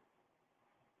for you?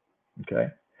 Okay.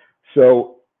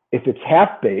 So if it's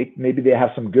half-baked, maybe they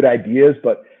have some good ideas,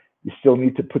 but you still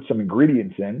need to put some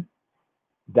ingredients in.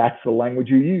 That's the language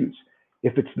you use.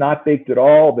 If it's not baked at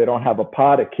all, they don't have a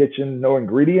pot, a kitchen, no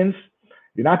ingredients,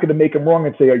 you're not going to make them wrong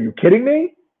and say, are you kidding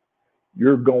me?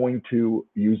 You're going to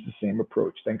use the same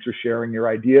approach. Thanks for sharing your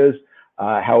ideas.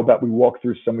 How about we walk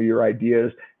through some of your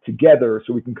ideas together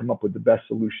so we can come up with the best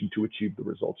solution to achieve the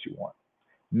results you want?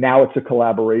 Now it's a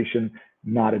collaboration,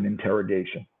 not an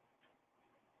interrogation.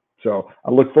 So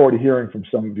I look forward to hearing from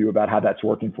some of you about how that's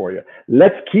working for you.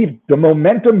 Let's keep the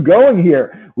momentum going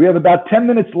here. We have about 10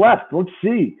 minutes left. Let's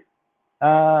see.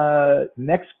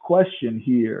 Next question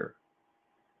here.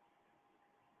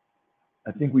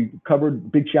 I think we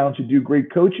covered big challenge to do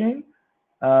great coaching.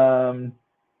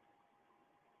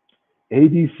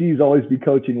 ABCs always be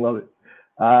coaching. Love it.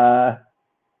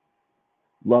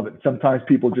 Love it. Sometimes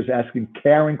people just asking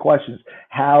caring questions.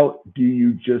 How do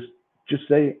you just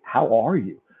say, how are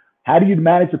you? How do you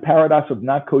manage the paradox of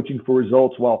not coaching for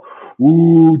results? Well,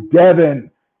 ooh, Devin,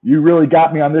 you really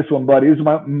got me on this one, buddy. This is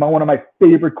one of my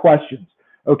favorite questions.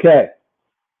 Okay.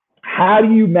 How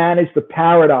do you manage the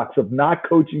paradox of not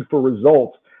coaching for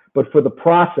results, but for the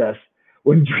process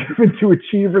when driven to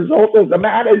achieve results as a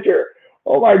manager?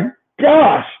 Oh my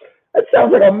gosh, that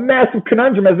sounds like a massive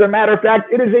conundrum. As a matter of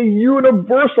fact, it is a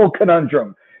universal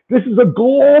conundrum. This is a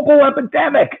global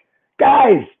epidemic.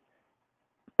 Guys,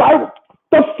 by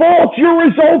default, you're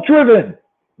result driven.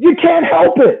 You can't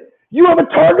help it. You have a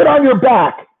target on your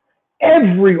back.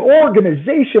 Every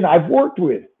organization I've worked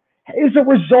with is a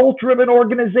result-driven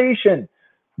organization.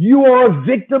 You are a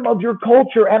victim of your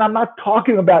culture, and I'm not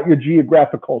talking about your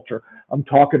geographic culture. I'm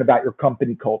talking about your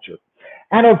company culture.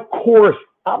 And of course,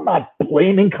 I'm not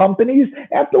blaming companies.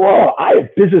 After all, I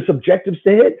have business objectives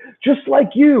to hit, just like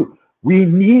you. We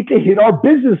need to hit our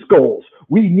business goals.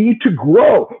 We need to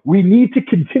grow. We need to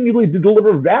continually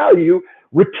deliver value,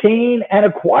 retain, and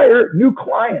acquire new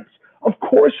clients. Of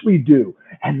course we do.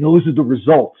 And those are the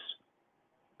results.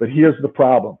 But here's the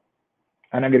problem.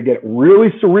 And I'm going to get really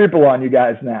cerebral on you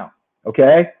guys now,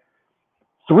 okay?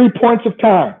 3 points of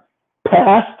time: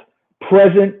 past,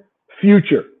 present,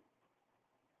 future.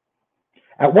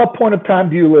 At what point of time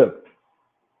do you live?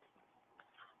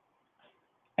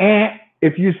 And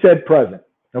if you said present,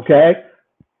 okay?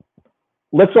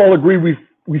 Let's all agree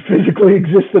we physically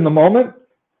exist in the moment.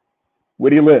 Where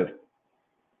do you live?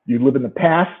 You live in the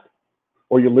past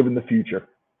or you live in the future,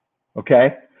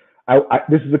 okay?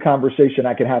 This is a conversation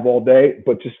I can have all day,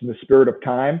 but just in the spirit of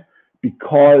time,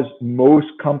 because most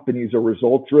companies are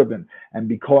result driven and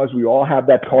because we all have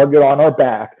that target on our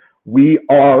back, we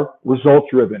are result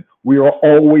driven. We are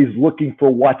always looking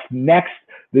for what's next,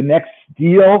 the next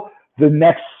deal, the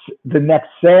next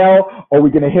sale. Are we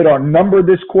going to hit our number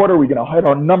this quarter? Are we going to hit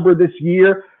our number this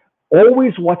year?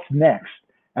 Always what's next.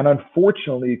 And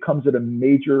unfortunately, it comes at a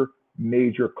major,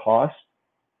 major cost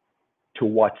to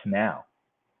what's now,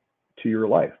 to your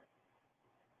life.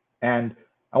 And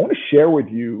I want to share with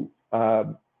you a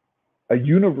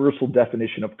universal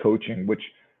definition of coaching, which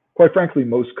quite frankly,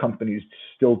 most companies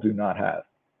still do not have.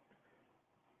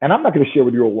 And I'm not going to share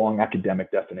with you a long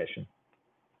academic definition.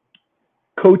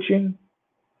 Coaching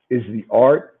is the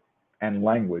art and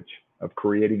language of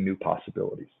creating new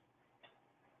possibilities.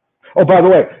 Oh, by the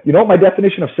way, you know what my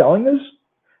definition of selling is?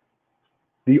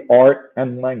 The art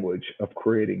and language of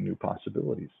creating new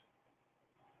possibilities.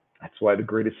 That's why the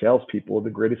greatest salespeople are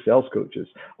the greatest sales coaches.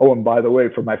 Oh, and by the way,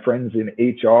 for my friends in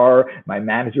HR, my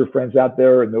manager friends out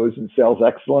there, and those in sales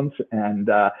excellence and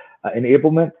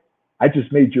enablement, I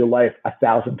just made your life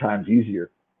 1,000 times easier.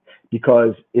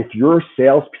 Because if your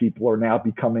salespeople are now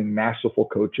becoming masterful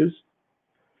coaches,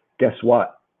 guess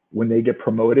what? When they get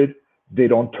promoted, they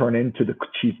don't turn into the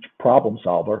chief problem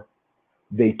solver.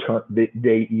 They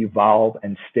evolve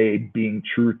and stay being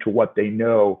true to what they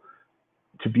know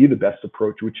to be the best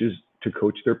approach, which is to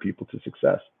coach their people to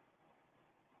success.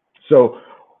 So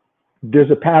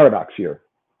there's a paradox here.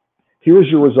 Here's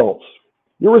your results.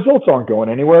 Your results aren't going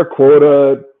anywhere.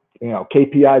 Quota,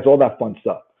 KPIs, all that fun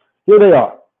stuff. Here they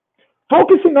are.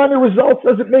 Focusing on your results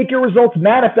doesn't make your results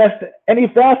manifest any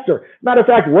faster. Matter of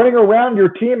fact, running around your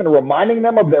team and reminding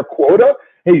them of their quota.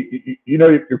 Hey, you know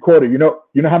your quota. You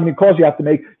know how many calls you have to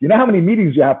make. You know how many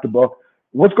meetings you have to book.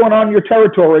 What's going on in your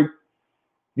territory?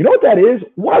 You know what that is?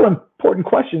 While important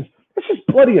questions, that's just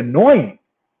bloody annoying.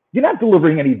 You're not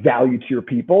delivering any value to your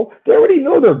people. They already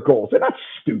know their goals. They're not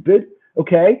stupid,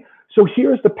 okay? So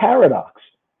here's the paradox.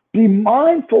 Be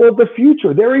mindful of the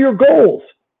future. There are your goals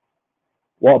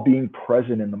while being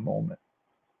present in the moment.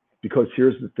 Because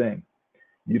here's the thing.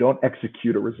 You don't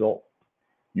execute a result.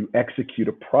 You execute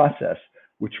a process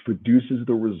which produces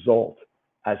the result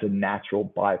as a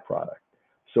natural byproduct.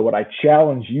 So what I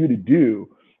challenge you to do,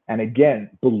 and again,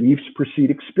 beliefs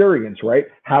precede experience, right?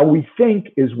 How we think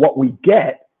is what we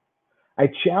get. I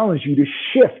challenge you to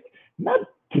shift, not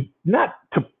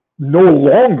to no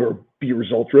longer be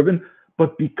result driven,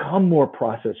 but become more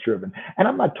process driven. And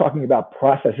I'm not talking about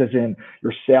processes in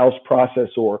your sales process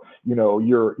or,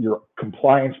 your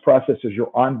compliance processes,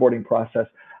 your onboarding process.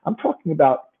 I'm talking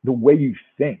about the way you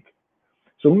think.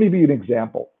 So let me give you an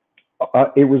example.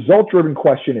 A result-driven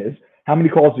question is, how many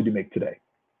calls did you make today?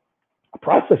 A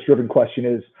process-driven question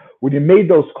is, when you made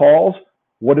those calls,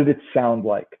 what did it sound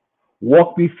like?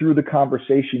 Walk me through the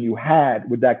conversation you had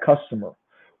with that customer.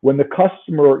 When the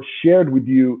customer shared with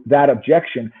you that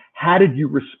objection, how did you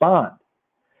respond?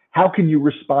 How can you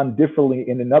respond differently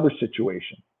in another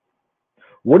situation?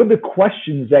 What are the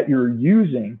questions that you're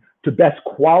using to best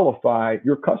qualify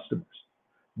your customers?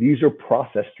 These are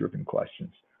process-driven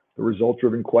questions. The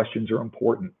result-driven questions are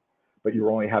important, but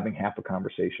you're only having half a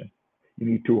conversation. You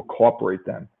need to incorporate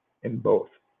them in both.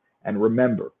 And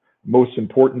remember, most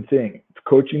important thing, if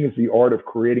coaching is the art of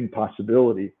creating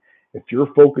possibility, if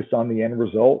you're focused on the end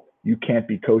result, you can't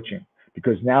be coaching,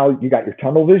 because now you got your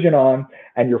tunnel vision on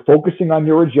and you're focusing on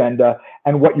your agenda.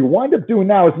 And what you wind up doing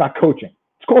now is not coaching.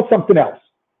 It's called something else.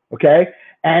 Okay.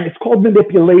 And it's called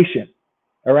manipulation.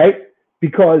 All right.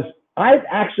 Because I've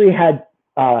actually had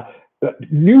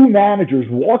new managers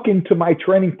walk into my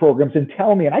training programs and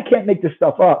tell me, and I can't make this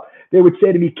stuff up, they would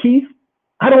say to me, Keith,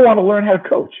 I don't want to learn how to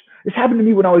coach. This happened to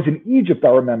me when I was in Egypt, I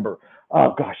remember.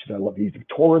 Oh gosh, I love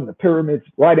Egypt, Torah and the pyramids,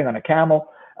 riding on a camel.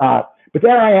 But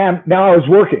there I am, now I was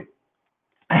working.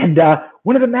 And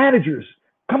one of the managers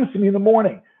comes to me in the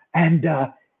morning and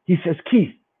he says,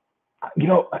 Keith,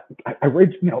 I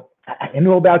read, I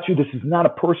know about you. This is not a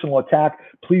personal attack.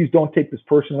 Please don't take this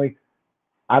personally.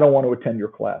 I don't want to attend your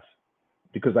class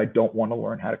because I don't want to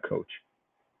learn how to coach.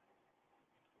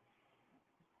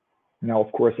 Now,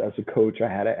 of course, as a coach, I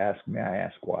had to ask, may I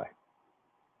ask why?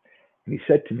 And he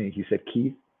said to me,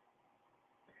 Keith,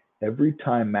 every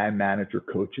time my manager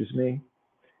coaches me,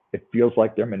 it feels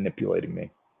like they're manipulating me.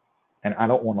 And I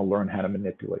don't want to learn how to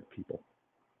manipulate people.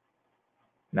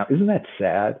 Now, isn't that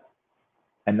sad?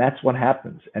 And that's what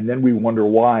happens. And then we wonder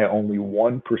why only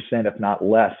 1%, if not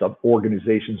less, of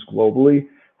organizations globally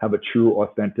have a true,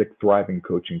 authentic, thriving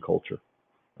coaching culture.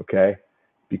 Okay?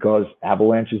 Because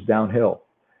avalanche is downhill.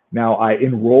 Now, I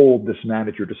enrolled this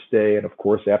manager to stay. And of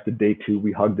course, after day 2,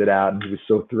 we hugged it out. And he was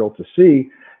so thrilled to see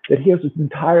that he has this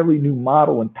entirely new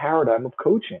model and paradigm of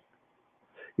coaching.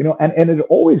 And it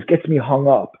always gets me hung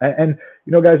up. And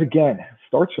guys, again, it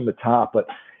starts from the top. But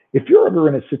if you're ever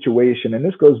in a situation, and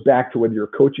this goes back to whether you're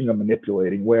coaching or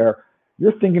manipulating, where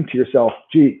you're thinking to yourself,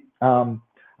 gee, I'm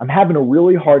having a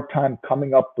really hard time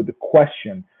coming up with a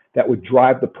question that would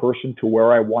drive the person to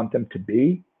where I want them to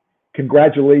be,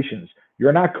 congratulations.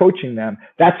 You're not coaching them.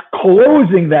 That's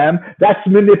closing them. That's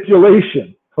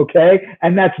manipulation, okay?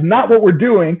 And that's not what we're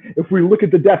doing if we look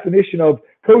at the definition of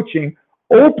coaching,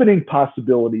 opening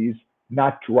possibilities,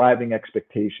 not driving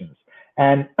expectations.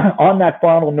 And on that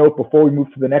final note, before we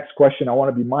move to the next question, I want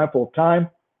to be mindful of time.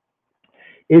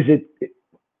 It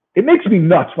makes me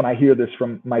nuts when I hear this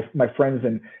from my friends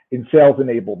in sales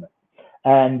enablement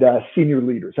and senior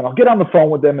leaders. And I'll get on the phone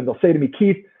with them and they'll say to me,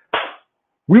 Keith,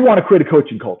 we want to create a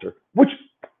coaching culture, which,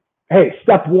 hey,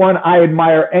 step one, I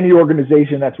admire any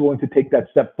organization that's willing to take that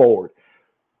step forward.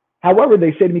 However,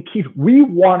 they say to me, Keith, we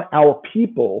want our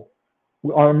people,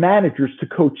 our managers, to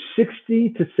coach 60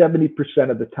 to 70%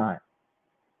 of the time.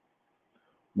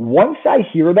 Once I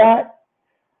hear that,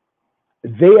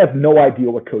 they have no idea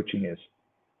what coaching is.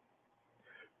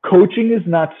 Coaching is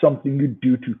not something you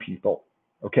do to people,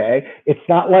 okay? It's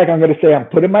not like I'm going to say, I'm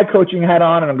putting my coaching hat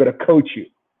on and I'm going to coach you.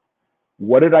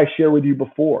 What did I share with you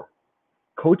before?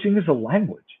 Coaching is a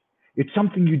language. It's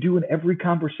something you do in every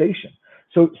conversation.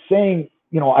 So saying,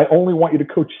 I only want you to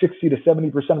coach 60 to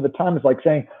 70% of the time is like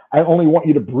saying, I only want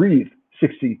you to breathe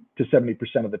 60 to 70%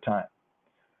 of the time.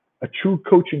 A true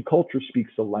coaching culture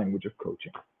speaks the language of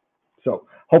coaching. So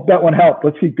hope that one helped.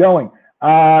 Let's keep going.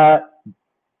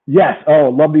 Yes. Oh,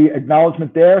 love the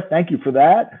acknowledgement there. Thank you for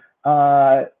that.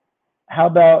 How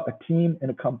about a team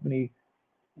in a company?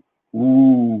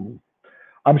 Ooh,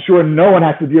 I'm sure no one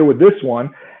has to deal with this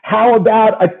one. How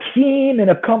about a team in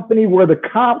a company where the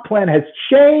comp plan has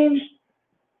changed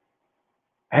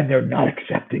and they're not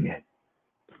accepting it?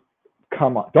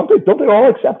 Come on. Don't they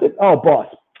all accept it? Oh, boss.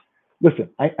 Listen,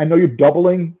 I know you're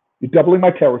doubling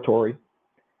my territory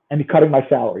and you're cutting my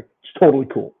salary. It's totally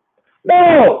cool.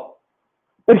 No!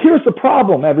 But here's the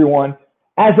problem, everyone.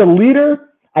 As a leader,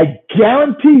 I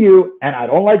guarantee you, and I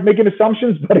don't like making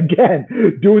assumptions, but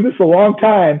again, doing this a long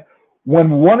time,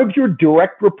 when one of your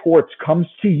direct reports comes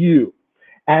to you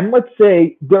And let's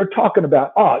say they're talking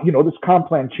about, this comp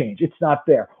plan change, it's not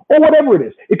there, or whatever it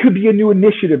is. It could be a new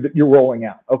initiative that you're rolling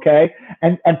out, okay?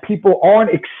 And people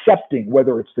aren't accepting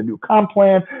whether it's the new comp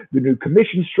plan, the new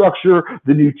commission structure,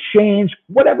 the new change,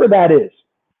 whatever that is.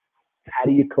 How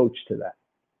do you coach to that?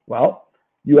 Well,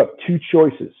 you have two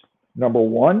choices. Number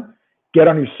one, get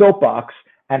on your soapbox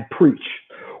and preach.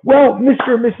 Well, Mr.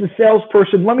 and Mrs.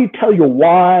 Salesperson, let me tell you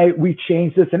why we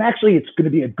changed this. And actually, it's going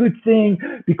to be a good thing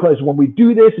because when we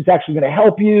do this, it's actually going to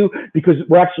help you because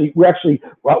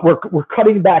we're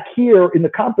cutting back here in the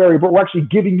comp area, but we're actually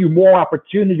giving you more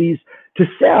opportunities to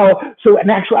sell. So in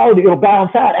actuality, it'll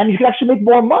balance out and you can actually make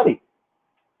more money.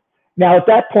 Now, at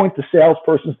that point, the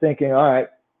salesperson's thinking, all right,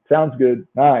 sounds good.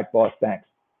 All right, boss, thanks.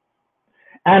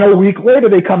 And a week later,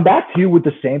 they come back to you with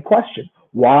the same question.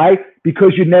 Why?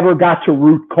 Because you never got to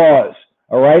root cause,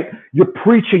 all right? You're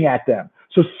preaching at them.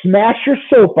 So smash your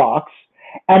soapbox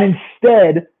and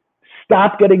instead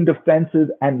stop getting defensive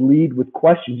and lead with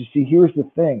questions. You see, here's the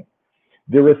thing.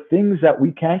 There are things that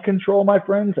we can't control, my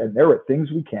friends, and there are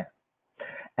things we can't.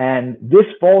 And this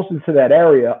falls into that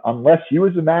area unless you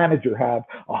as a manager have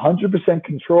 100%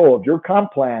 control of your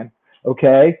comp plan,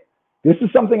 okay? This is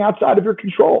something outside of your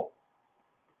control.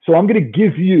 So I'm going to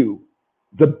give you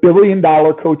the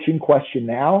billion-dollar coaching question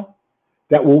now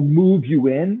that will move you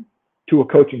in to a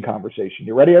coaching conversation.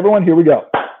 You ready, everyone? Here we go.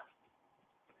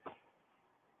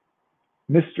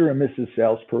 Mr. and Mrs.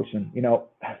 Salesperson,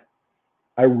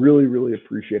 I really, really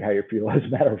appreciate how you feel. As a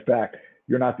matter of fact,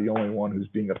 you're not the only one who's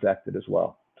being affected as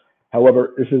well.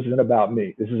 However, this isn't about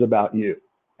me. This is about you.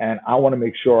 And I want to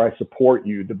make sure I support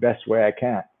you the best way I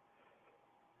can.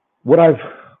 What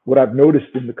I've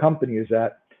noticed in the company is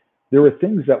that there are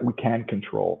things that we can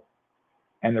control,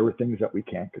 and there are things that we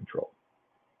can't control.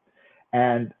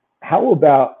 And how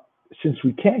about, since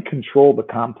we can't control the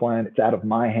comp plan, it's out of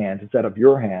my hands, it's out of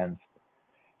your hands,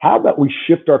 how about we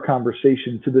shift our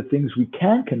conversation to the things we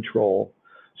can control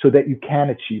so that you can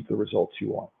achieve the results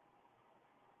you want?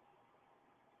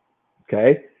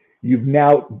 Okay? You've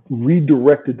now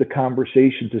redirected the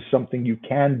conversation to something you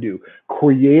can do,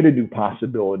 create a new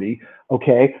possibility,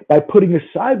 okay, by putting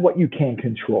aside what you can't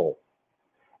control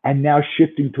and now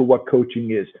shifting to what coaching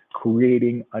is,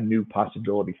 creating a new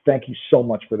possibility. Thank you so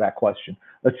much for that question.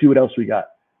 Let's see what else we got.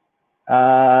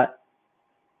 I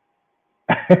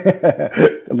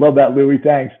love that, Louis.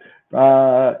 Thanks.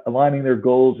 Aligning their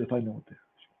goals. If I know what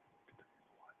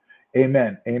they're.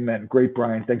 Amen. Amen. Great,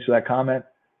 Brian. Thanks for that comment.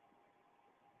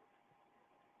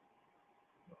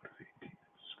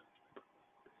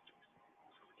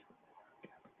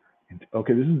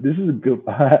 Okay, this is a good.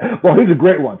 Well, here's a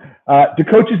great one. Do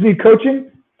coaches need coaching?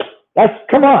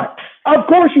 Come on. Of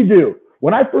course you do.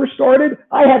 When I first started,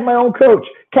 I had my own coach,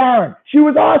 Karen. She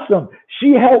was awesome.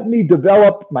 She helped me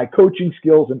develop my coaching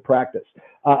skills and practice.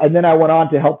 And then I went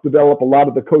on to help develop a lot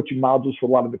of the coaching modules for a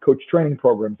lot of the coach training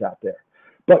programs out there.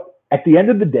 But at the end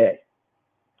of the day,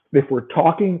 if we're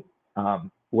talking,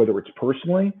 whether it's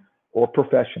personally or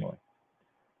professionally,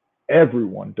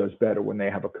 everyone does better when they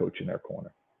have a coach in their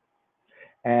corner.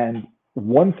 And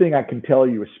one thing I can tell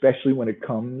you, especially when it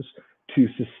comes to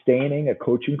sustaining a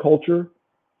coaching culture,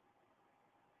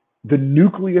 the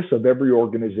nucleus of every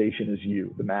organization is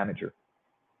you, the manager,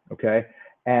 okay?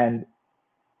 And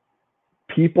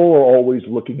people are always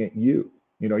looking at you.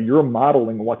 You're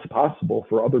modeling what's possible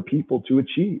for other people to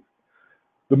achieve.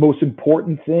 The most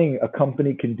important thing a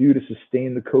company can do to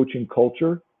sustain the coaching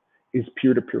culture is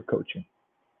peer-to-peer coaching,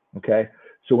 okay?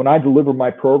 So when I deliver my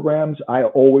programs, I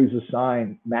always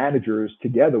assign managers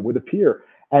together with a peer.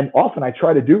 And often I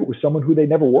try to do it with someone who they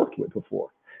never worked with before,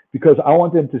 because I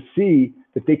want them to see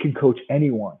that they can coach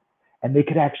anyone and they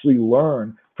can actually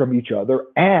learn from each other.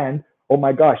 And, oh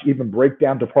my gosh, even break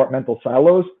down departmental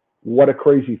silos. What a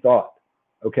crazy thought.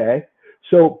 Okay.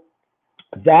 So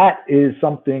that is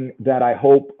something that I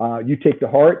hope you take to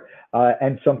heart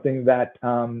and something that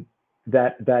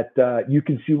you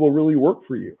can see will really work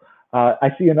for you.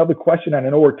 I see another question, and I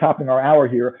know we're topping our hour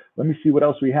here. Let me see what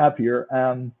else we have here.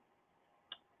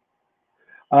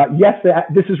 Yes,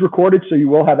 this is recorded, so you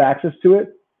will have access to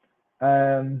it.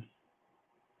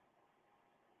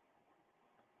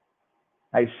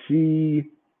 I see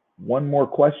one more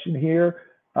question here.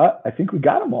 I think we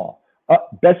got them all.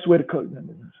 Best way to coach.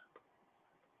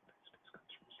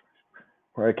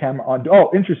 Or a camera on. Oh,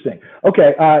 interesting.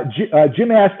 Okay.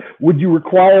 Jim asked, would you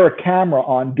require a camera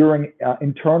on during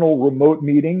internal remote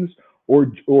meetings,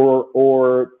 or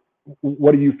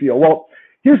what do you feel? Well,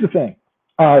 here's the thing.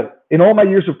 In all my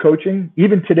years of coaching,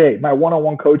 even today, my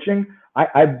one-on-one coaching,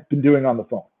 I've been doing on the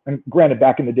phone. And granted,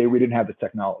 back in the day, we didn't have the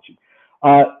technology.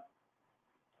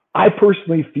 I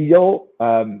personally feel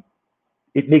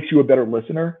it makes you a better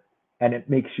listener and it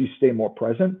makes you stay more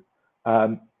present.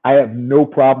 I have no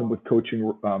problem with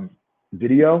coaching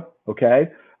video. Okay.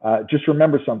 Just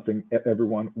remember something,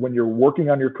 everyone. When you're working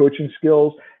on your coaching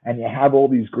skills and you have all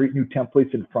these great new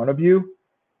templates in front of you,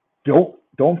 don't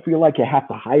feel like you have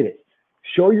to hide it.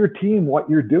 Show your team what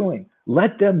you're doing.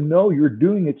 Let them know you're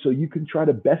doing it so you can try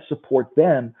to best support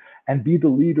them and be the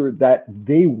leader that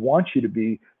they want you to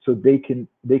be so they can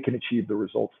achieve the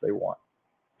results they want.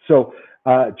 So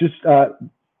just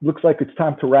looks like it's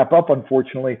time to wrap up,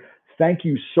 unfortunately. Thank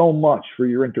you so much for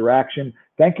your interaction.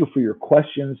 Thank you for your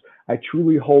questions. I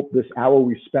truly hope this hour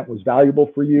we spent was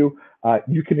valuable for you.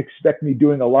 You can expect me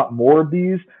doing a lot more of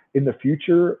these in the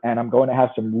future, and I'm going to have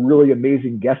some really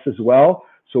amazing guests as well.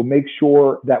 So make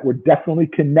sure that we're definitely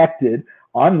connected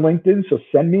on LinkedIn. So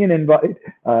send me an invite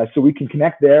so we can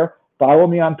connect there. Follow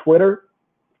me on Twitter.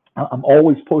 I'm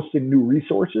always posting new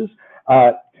resources.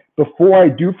 Before I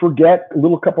do forget, a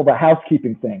little couple of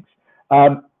housekeeping things.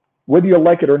 Whether you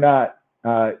like it or not,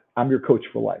 I'm your coach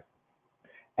for life.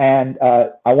 And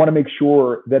I want to make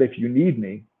sure that if you need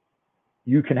me,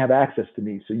 you can have access to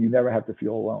me so you never have to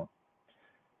feel alone.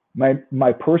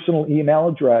 My personal email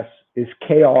address is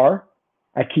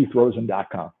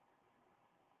kr@keithrosen.com.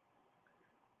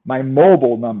 My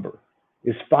mobile number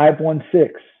is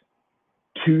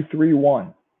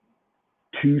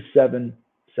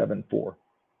 516-231-2774.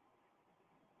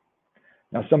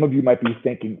 Now, some of you might be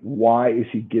thinking, why is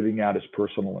he giving out his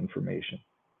personal information?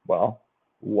 Well,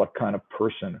 what kind of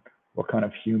person, what kind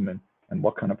of human, and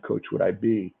what kind of coach would I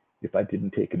be if I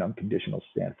didn't take an unconditional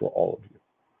stand for all of you?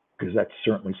 Because that's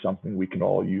certainly something we can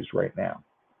all use right now.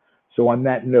 So on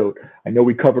that note, I know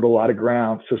we covered a lot of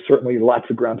ground, so certainly lots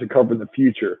of ground to cover in the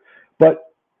future.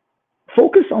 But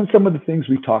focus on some of the things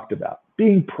we talked about.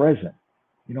 Being present,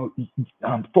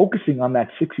 focusing on that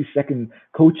 60-second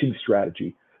coaching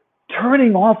strategy,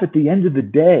 turning off at the end of the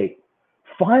day,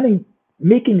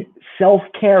 making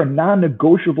self-care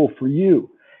non-negotiable for you,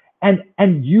 and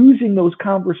using those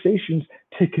conversations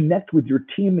to connect with your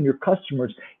team and your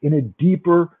customers in a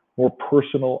deeper, more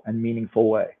personal and meaningful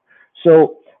way.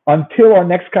 So until our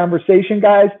next conversation,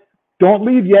 guys, don't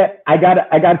leave yet. I got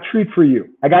a treat for you.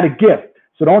 I got a gift.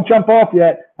 So don't jump off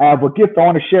yet. I have a gift I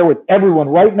want to share with everyone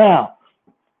right now.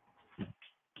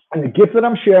 And the gift that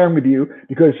I'm sharing with you,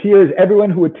 because here is everyone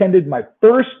who attended my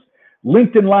first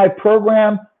LinkedIn Live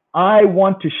program, I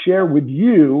want to share with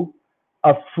you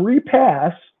a free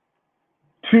pass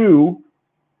to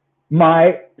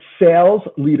my sales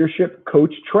leadership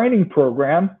coach training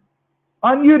program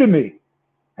on Udemy.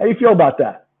 How do you feel about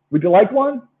that? Would you like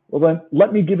one? Well, then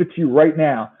let me give it to you right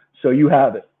now so you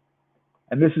have it.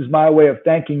 And this is my way of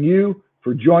thanking you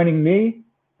for joining me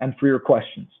and for your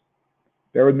questions.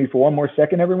 Bear with me for one more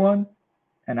second, everyone,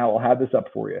 and I will have this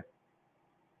up for you.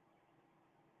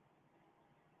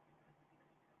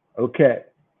 Okay.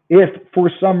 If for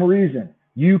some reason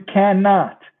you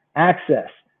cannot access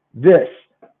this,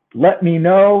 let me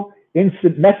know,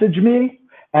 instant message me,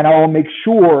 and I will make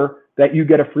sure that you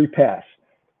get a free pass.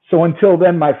 So until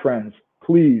then, my friends,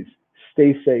 please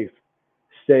stay safe,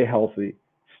 stay healthy,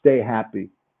 stay happy.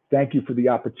 Thank you for the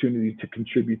opportunity to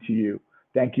contribute to you.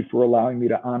 Thank you for allowing me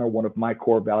to honor one of my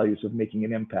core values of making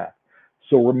an impact.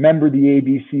 So remember the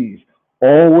ABCs.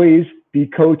 Always be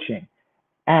coaching.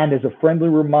 And as a friendly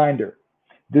reminder,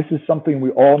 this is something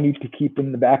we all need to keep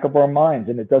in the back of our minds.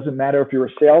 And it doesn't matter if you're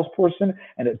a salesperson,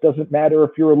 and it doesn't matter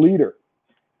if you're a leader.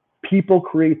 People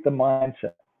create the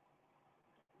mindset.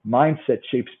 Mindset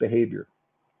shapes behavior.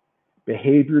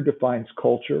 Behavior defines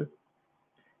culture,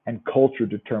 and culture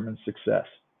determines success.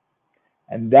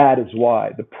 And that is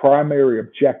why the primary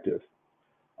objective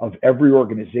of every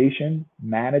organization,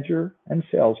 manager, and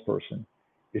salesperson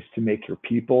is to make your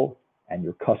people and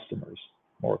your customers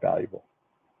more valuable.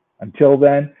 Until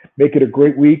then, make it a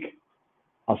great week.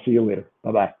 I'll see you later.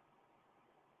 Bye-bye.